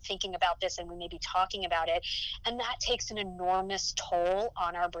 and now I'm thinking about this and we may be talking about it. And that takes an enormous toll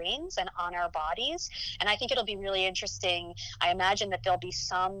on our brains and on our bodies. And I think it'll be really interesting. I imagine that there'll be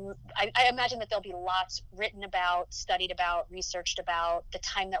lots written about, studied about, researched about the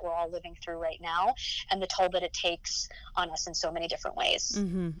time that we're all living through right now, and the toll that it takes on us in so many different ways.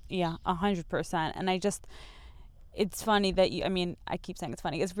 Yeah, 100%. And it's funny that I mean, I keep saying it's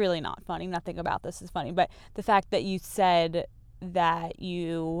funny. It's really not funny. Nothing about this is funny. But the fact that you said that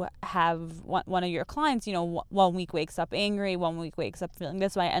you have one of your clients, you know, one week wakes up angry, one week wakes up feeling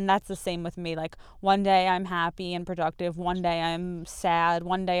this way. And that's the same with me. Like, one day I'm happy and productive, one day I'm sad,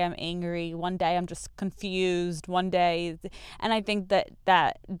 one day I'm angry, one day I'm just confused, one day. And I think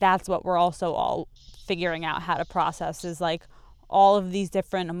that's what we're also all figuring out how to process, is like all of these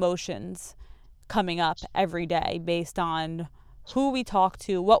different emotions coming up every day based on who we talk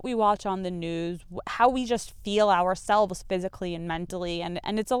to, what we watch on the news, how we just feel ourselves physically and mentally. And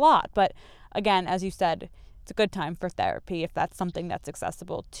it's a lot. But again, as you said, it's a good time for therapy if that's something that's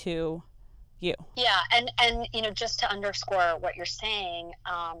accessible to you. Yeah. And, you know, just to underscore what you're saying,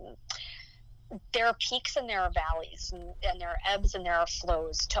 there are peaks and there are valleys, and there are ebbs and there are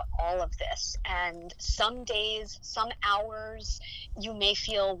flows to all of this. And some days, some hours, you may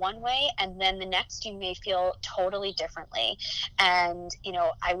feel one way, and then the next you may feel totally differently. And, you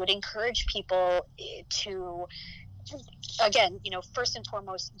know, I would encourage people to, again, you know, first and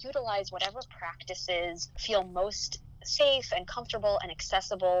foremost, utilize whatever practices feel most safe and comfortable and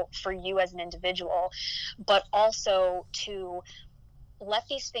accessible for you as an individual, but also to let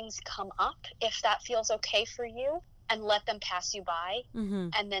these things come up if that feels okay for you, and let them pass you by. Mm-hmm.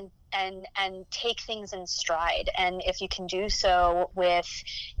 And then and take things in stride. And if you can do so with,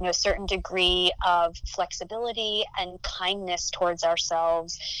 you know, a certain degree of flexibility and kindness towards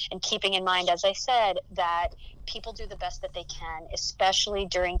ourselves, and keeping in mind, as I said, that people do the best that they can, especially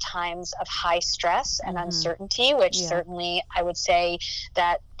during times of high stress and uncertainty, which certainly I would say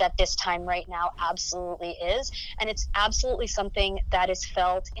that this time right now absolutely is. And it's absolutely something that is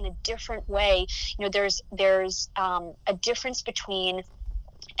felt in a different way. You know, there's a difference between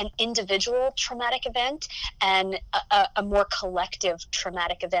an individual traumatic event and a more collective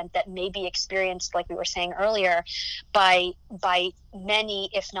traumatic event that may be experienced, like we were saying earlier, by many,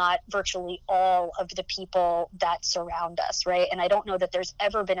 if not virtually all, of the people that surround us, right? And I don't know that there's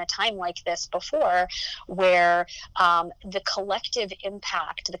ever been a time like this before, where the collective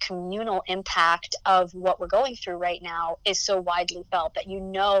impact, the communal impact of what we're going through right now is so widely felt, that you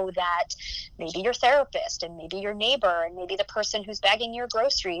know that maybe your therapist, and maybe your neighbor, and maybe the person who's bagging your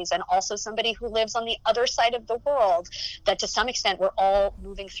groceries, and also somebody who lives on the other side of the world, that to some extent we're all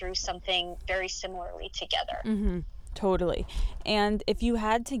moving through something very similarly together. Mm-hmm. Totally. And if you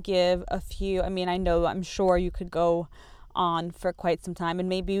had to give a few, I mean, I'm sure you could go on for quite some time, and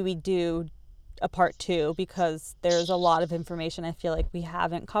maybe we do a part 2, because there's a lot of information I feel like we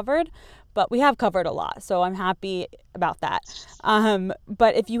haven't covered, but we have covered a lot, so I'm happy about that.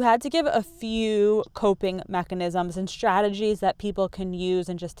 But if you had to give a few coping mechanisms and strategies that people can use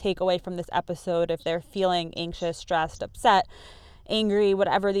and just take away from this episode if they're feeling anxious, stressed, upset, angry,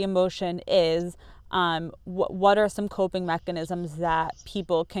 whatever the emotion is, what are some coping mechanisms that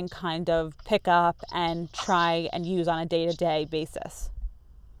people can kind of pick up and try and use on a day-to-day basis?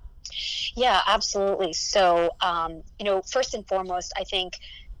 Yeah, absolutely. So, you know, first and foremost, I think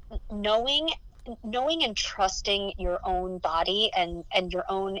knowing and trusting your own body and your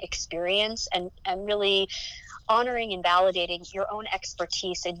own experience, and really honoring and validating your own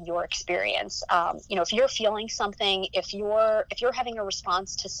expertise and your experience. You know, if you're feeling something, if you're having a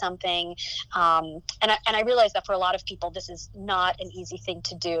response to something, and I realize that for a lot of people this is not an easy thing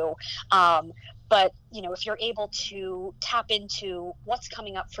to do. But, you know, if you're able to tap into what's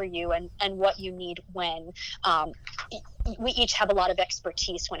coming up for you and what you need when, we each have a lot of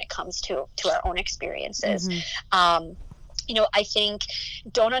expertise when it comes to our own experiences. You know, I think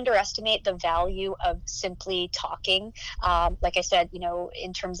don't underestimate the value of simply talking. Like I said, you know,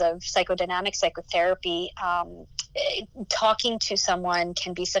 in terms of psychodynamic psychotherapy, talking to someone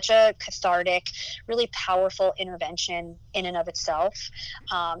can be such a cathartic, really powerful intervention in and of itself.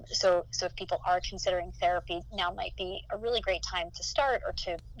 So if people are considering therapy, now might be a really great time to start, or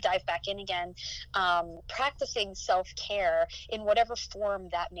to dive back in again, practicing self-care in whatever form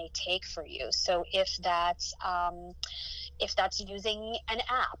that may take for you. So if that's using an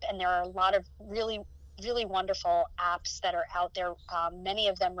app, and there are a lot of really wonderful apps that are out there. Many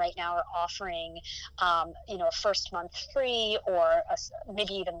of them right now are offering, you know, a first month free, or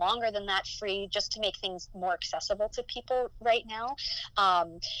maybe even longer than that free, just to make things more accessible to people right now.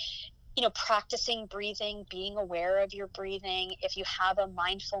 You know, practicing breathing, being aware of your breathing. If you have a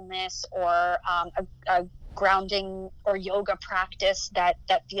mindfulness or a grounding or yoga practice that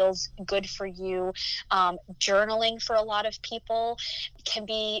feels good for you. Journaling for a lot of people can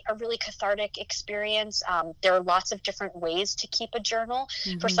be a really cathartic experience. There are lots of different ways to keep a journal.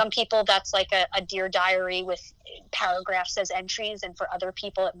 For some people, that's like a Dear Diary with paragraphs as entries, and for other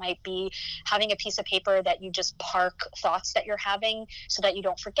people it might be having a piece of paper that you just park thoughts that you're having so that you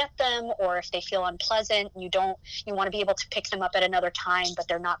don't forget them, or if they feel unpleasant, you want to be able to pick them up at another time, but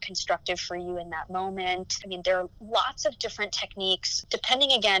they're not constructive for you in that moment. I mean, there are lots of different techniques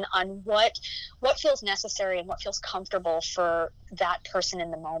depending again on what feels necessary and what feels comfortable for that person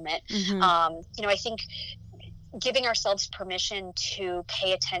in the moment. I think giving ourselves permission to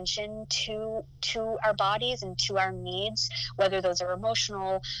pay attention to our bodies and to our needs, whether those are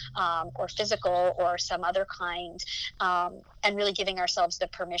emotional or physical or some other kind, and really giving ourselves the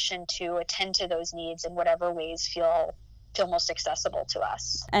permission to attend to those needs in whatever ways feel most accessible to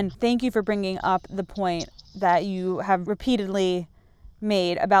us. And thank you for bringing up the point that you have repeatedly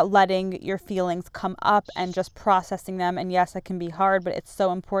made about letting your feelings come up and just processing them. And yes, it can be hard, but it's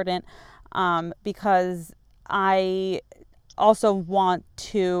so important, because I also want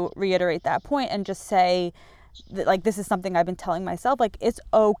to reiterate that point and just say that, like, this is something I've been telling myself, like, it's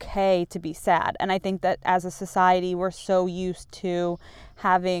okay to be sad. And I think that as a society, we're so used to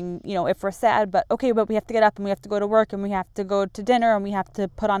having, if we're sad, but we have to get up and we have to go to work and we have to go to dinner and we have to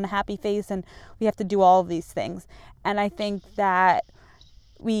put on a happy face and we have to do all of these things. And I think that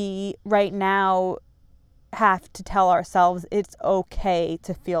we right now have to tell ourselves it's okay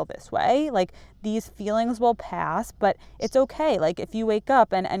to feel this way. Like, these feelings will pass, but it's okay. Like, if you wake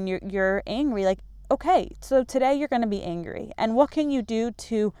up and you're angry, like, okay, so today you're going to be angry. And what can you do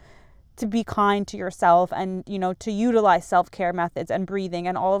to be kind to yourself and, to utilize self-care methods and breathing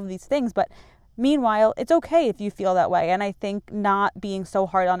and all of these things. But meanwhile, it's okay if you feel that way. And I think not being so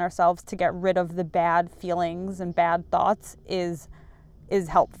hard on ourselves to get rid of the bad feelings and bad thoughts is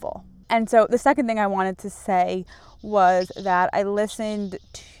helpful. And so the second thing I wanted to say was that I listened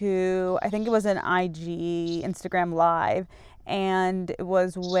to, I think it was an Instagram Live, and it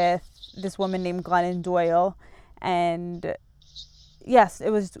was with this woman named Glennon Doyle. And yes,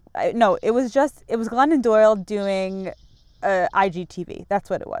 it was Glennon Doyle doing IGTV. That's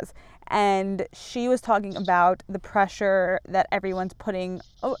what it was. And she was talking about the pressure that everyone's putting,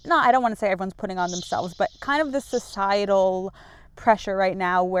 I don't want to say everyone's putting on themselves, but kind of the societal pressure right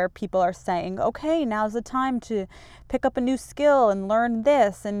now where people are saying, okay, now's the time to pick up a new skill and learn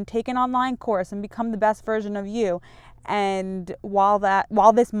this and take an online course and become the best version of you. And while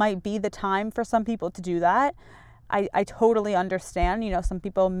this might be the time for some people to do that, I totally understand. Some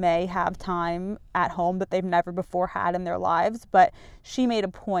people may have time at home that they've never before had in their lives, but she made a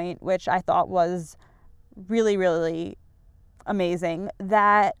point which I thought was really, really amazing,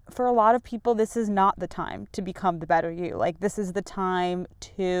 that for a lot of people, this is not the time to become the better you. Like, this is the time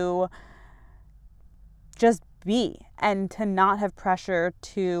to just be and to not have pressure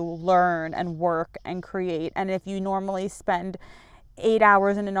to learn and work and create. And if you normally spend 8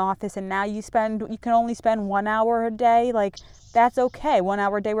 hours in an office and now you can only spend 1 hour a day, like, that's okay. 1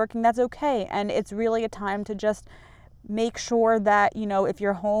 hour a day working, that's okay. And it's really a time to just make sure that, if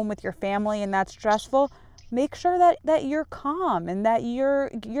you're home with your family and that's stressful, make sure that you're calm and that you're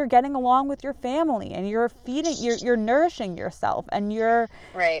getting along with your family and you're nourishing yourself and you're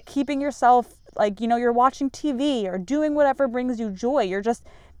keeping yourself, like, you're watching TV or doing whatever brings you joy. You're just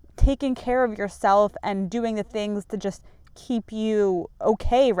taking care of yourself and doing the things to just keep you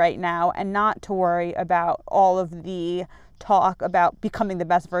okay right now and not to worry about all of the talk about becoming the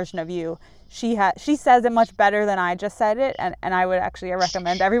best version of you. She says it much better than I just said it, and I would actually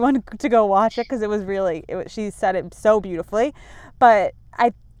recommend everyone to go watch it because it was she said it so beautifully. But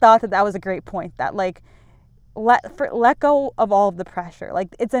I thought that was a great point, that, like, let go of all of the pressure.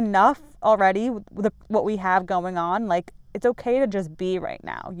 Like, it's enough already with what we have going on. Like, it's okay to just be right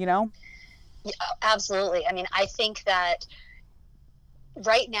now, Yeah, absolutely. I mean, I think that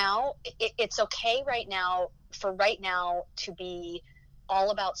right now, it's okay right now to be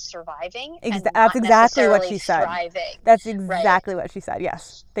all about surviving. That's exactly what she said. Thriving. That's exactly what she said.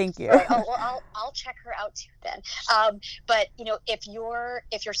 Yes. Thank you. Right. Oh, well, I'll check her out too then. But if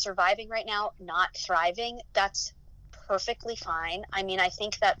you're surviving right now, not thriving, that's perfectly fine. I mean, I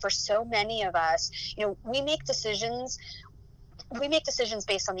think that for so many of us, we make decisions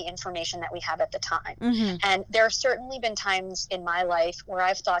based on the information that we have at the time. Mm-hmm. And there have certainly been times in my life where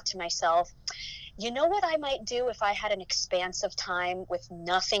I've thought to myself, you know what I might do if I had an expanse of time with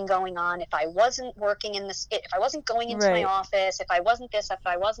nothing going on, if I wasn't working if I wasn't going into my Right. office, if I wasn't this, if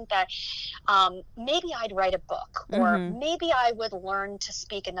I wasn't that, maybe I'd write a book, or maybe I would learn to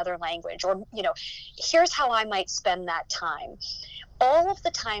speak another language, or, here's how I might spend that time. All of the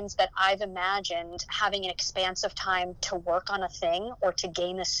times that I've imagined having an expanse of time to work on a thing or to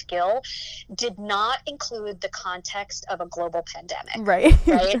gain a skill did not include the context of a global pandemic. Right.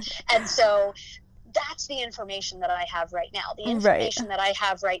 Right. And so that's the information that I have right now. The information that I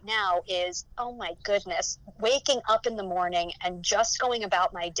have right now is, oh my goodness, waking up in the morning and just going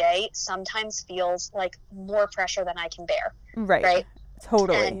about my day sometimes feels like more pressure than I can bear. Right.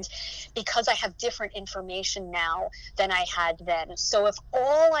 Totally. And because I have different information now than I had then. So if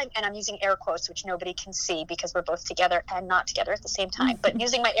and I'm using air quotes, which nobody can see because we're both together and not together at the same time, but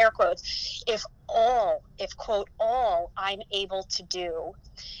using my air quotes, if quote, all I'm able to do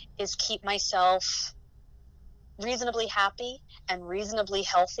is keep myself reasonably happy and reasonably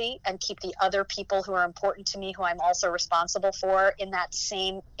healthy, and keep the other people who are important to me, who I'm also responsible for, in that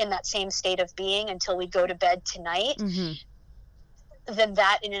same state of being until we go to bed tonight, then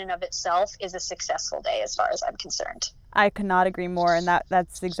that in and of itself is a successful day as far as I'm concerned. I could not agree more, and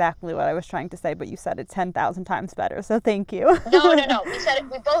that's exactly what I was trying to say, but you said it 10,000 times better, so thank you. No. We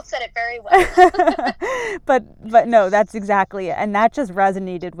both said it very well. But no, that's exactly it, and that just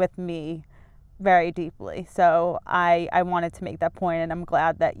resonated with me very deeply. So I wanted to make that point, and I'm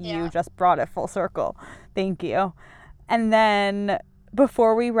glad that you just brought it full circle. Thank you. And then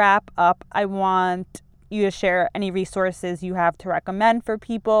before we wrap up, I want you to share any resources you have to recommend for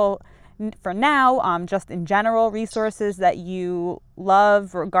people for now, just in general, resources that you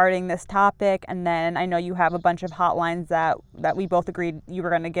love regarding this topic. And then I know you have a bunch of hotlines that we both agreed you were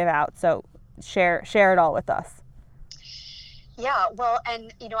going to give out. So share it all with us. Yeah, well,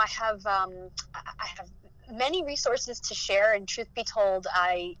 and I have many resources to share, and truth be told,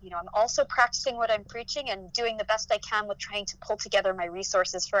 I'm also practicing what I'm preaching and doing the best I can with trying to pull together my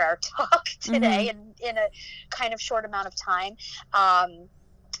resources for our talk today in a kind of short amount of time.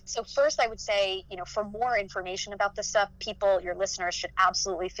 So first, I would say, for more information about this stuff, your listeners should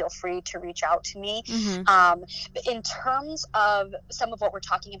absolutely feel free to reach out to me. In terms of some of what we're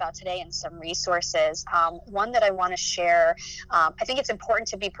talking about today and some resources, one that I want to share, I think it's important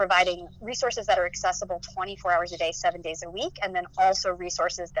to be providing resources that are accessible 24 hours a day, 7 days a week, and then also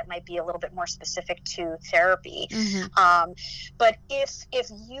resources that might be a little bit more specific to therapy. But if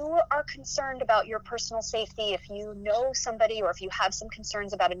you are concerned about your personal safety, if you know somebody, or if you have some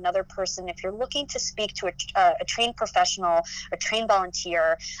concerns about another person, if you're looking to speak to a trained professional, a trained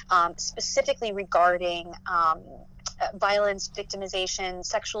volunteer, specifically regarding violence, victimization,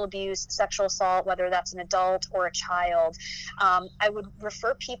 sexual abuse, sexual assault, whether that's an adult or a child, I would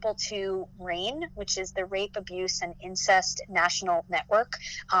refer people to RAINN, which is the Rape, Abuse, and Incest National Network.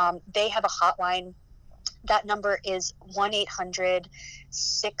 They have a hotline. That number is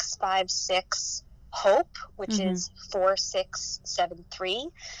 1-800-656-HOPE, which is 4673.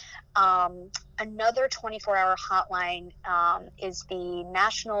 Another 24-hour hotline is the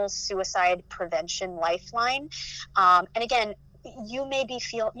National Suicide Prevention Lifeline. And again, you may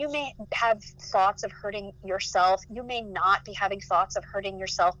have thoughts of hurting yourself. You may not be having thoughts of hurting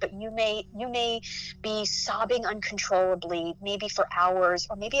yourself, but you may be sobbing uncontrollably, maybe for hours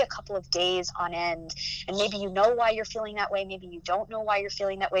or maybe a couple of days on end. And maybe you know why you're feeling that way. Maybe you don't know why you're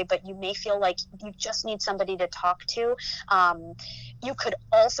feeling that way, but you may feel like you just need somebody to talk to. You could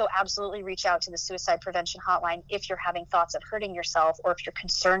also absolutely reach out to the Suicide Prevention Hotline if you're having thoughts of hurting yourself, or if you're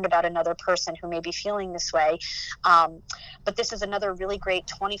concerned about another person who may be feeling this way. But this is another really great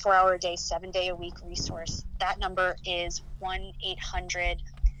 24-hour a day, 7-day-a-week resource. That number is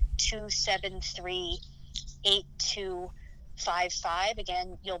 1-800-273-8255.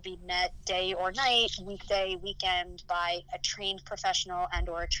 Again, you'll be met day or night, weekday, weekend, by a trained professional and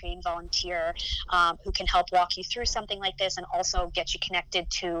or a trained volunteer who can help walk you through something like this, and also get you connected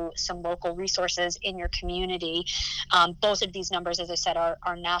to some local resources in your community. Both of these numbers, as I said,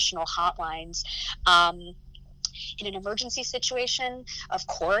 are national hotlines. In an emergency situation, of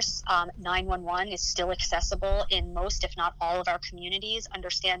course, 911 is still accessible in most, if not all, of our communities.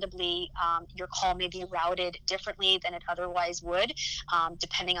 Understandably, your call may be routed differently than it otherwise would,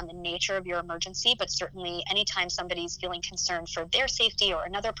 depending on the nature of your emergency. But certainly, anytime somebody's feeling concerned for their safety or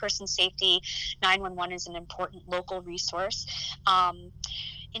another person's safety, 911 is an important local resource.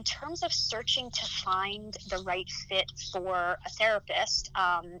 In terms of searching to find the right fit for a therapist,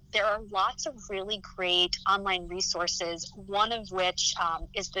 there are lots of really great online resources, one of which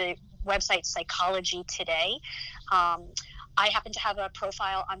is the website Psychology Today. I happen to have a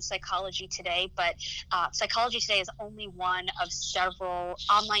profile on Psychology Today, but Psychology Today is only one of several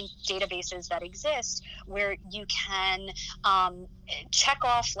online databases that exist where you can check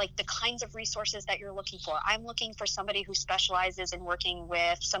off like the kinds of resources that you're looking for. I'm looking for somebody who specializes in working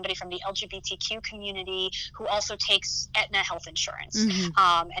with somebody from the LGBTQ community who also takes Aetna health insurance.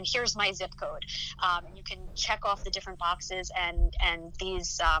 And here's my zip code. And you can check off the different boxes, and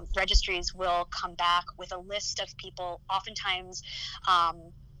these registries will come back with a list of people. Oftentimes,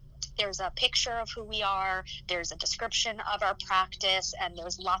 there's a picture of who we are, there's a description of our practice, and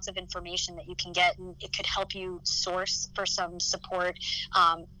there's lots of information that you can get, and it could help you source for some support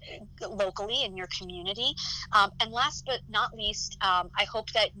locally in your community. And last but not least, I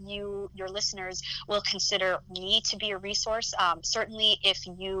hope that your listeners will consider me to be a resource. Certainly if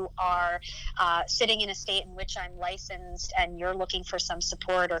you are sitting in a state in which I'm licensed and you're looking for some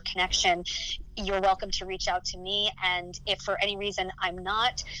support or connection, you're welcome to reach out to me. And if for any reason I'm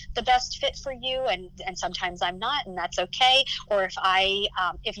not the best fit for you, and sometimes I'm not, and that's okay, or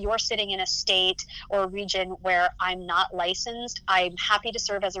if you're sitting in a state or a region where I'm not licensed, I'm happy to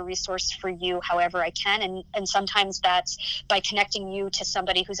serve as a resource for you however I can, and sometimes that's by connecting you to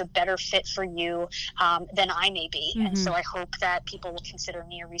somebody who's a better fit for you than I may be. And so I hope that people will consider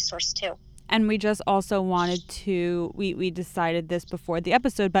me a resource too. And we just also wanted to, we decided this before the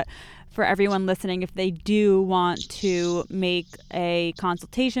episode, but for everyone listening, if they do want to make a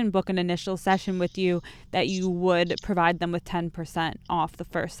consultation, book an initial session with you, that you would provide them with 10% off the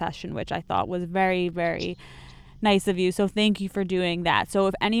first session, which I thought was very, very nice of you. So thank you for doing that. So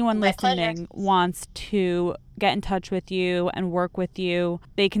if anyone listening wants to get in touch with you and work with you,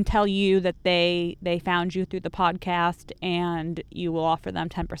 they can tell you that they found you through the podcast, and you will offer them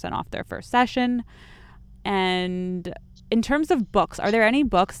 10% off their first session. And in terms of books, are there any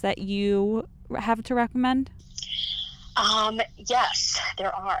books that you have to recommend? Yes,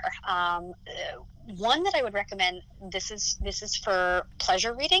 there are. One that I would recommend, this is for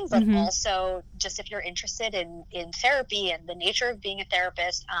pleasure reading, but also just if you're interested in therapy and the nature of being a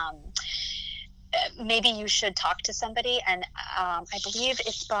therapist, Maybe You Should Talk to Somebody, and I believe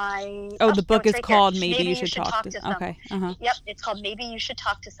it's by... the book is right called there. Maybe You Should Talk to Someone. Okay. Yep, it's called Maybe You Should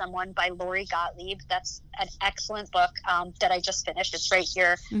Talk to Someone by Lori Gottlieb. That's an excellent book that I just finished. It's right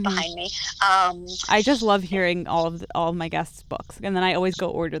here behind me. I just love hearing all of my guests' books, and then I always go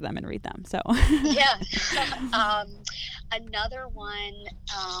order them and read them. So yeah. Another one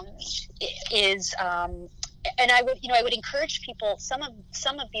is... and I would encourage people, some of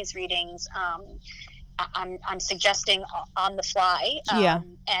these readings, I'm suggesting on the fly.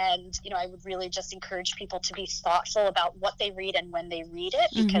 And, I would really just encourage people to be thoughtful about what they read and when they read it,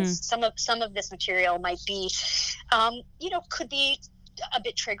 because some of this material might be, could be a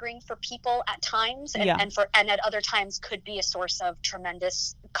bit triggering for people at times, and at other times could be a source of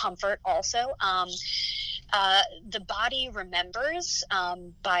tremendous comfort also. The Body Remembers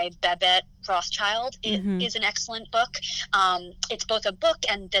by Babette Rothschild is an excellent book. It's both a book,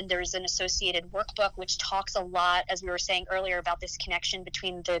 and then there's an associated workbook which talks a lot, as we were saying earlier, about this connection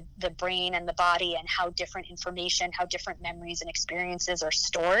between the brain and the body, and how different information, how different memories and experiences are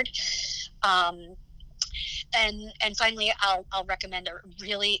stored. And finally, I'll recommend a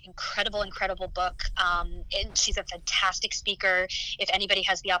really incredible book. And she's a fantastic speaker. If anybody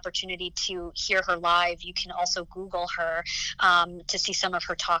has the opportunity to hear her live, you can also Google her to see some of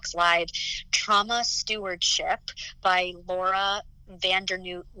her talks live. Trauma Stewardship by Laura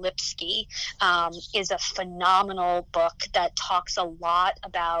Vandernoot Lipsky is a phenomenal book that talks a lot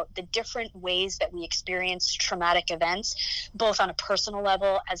about the different ways that we experience traumatic events, both on a personal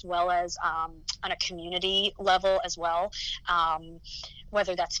level as well as on a community level as well.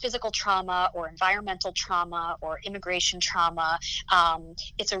 Whether that's physical trauma or environmental trauma or immigration trauma.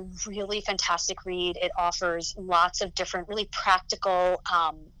 It's a really fantastic read. It offers lots of different really practical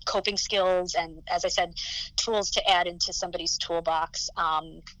coping skills and, as I said, tools to add into somebody's toolbox.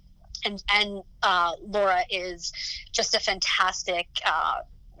 And Laura is just a fantastic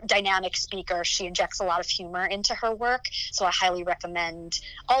dynamic speaker. She injects a lot of humor into her work, so I highly recommend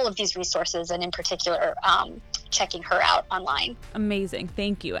all of these resources, and in particular checking her out online. Amazing.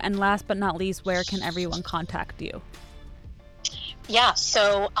 Thank you. And last but not least, where can everyone contact you? Yeah,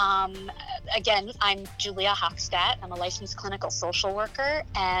 so again, I'm Julia Hochstadt. I'm a licensed clinical social worker,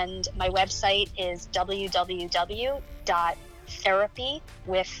 and my website is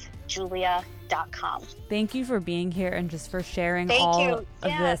www.therapywithjulia.com. Thank you for being here and just for sharing all of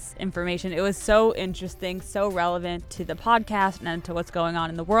this information. It was so interesting, so relevant to the podcast and to what's going on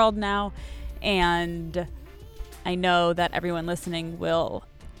in the world now. And I know that everyone listening will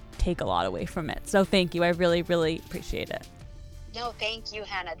take a lot away from it. So thank you. I really, really appreciate it. No, thank you,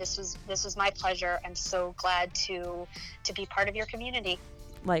 Hannah. This was my pleasure. I'm so glad to be part of your community.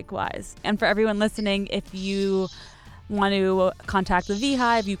 Likewise. And for everyone listening, if you want to contact the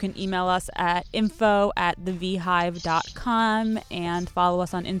VHive, you can email us at info@thevhive.com and follow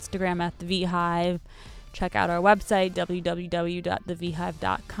us on Instagram at the VHive. Check out our website,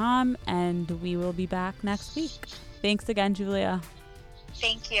 www.thevhive.com, and we will be back next week. Thanks again, Julia.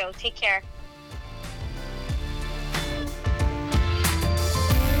 Thank you. Take care.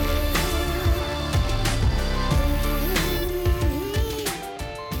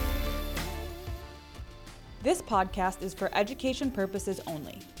 This podcast is for education purposes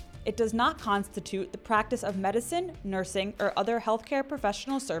only. It does not constitute the practice of medicine, nursing, or other healthcare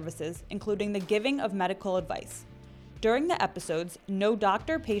professional services, including the giving of medical advice. During the episodes, no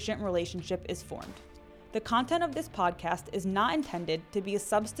doctor-patient relationship is formed. The content of this podcast is not intended to be a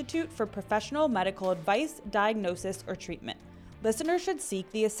substitute for professional medical advice, diagnosis, or treatment. Listeners should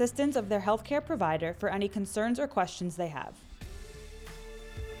seek the assistance of their healthcare provider for any concerns or questions they have.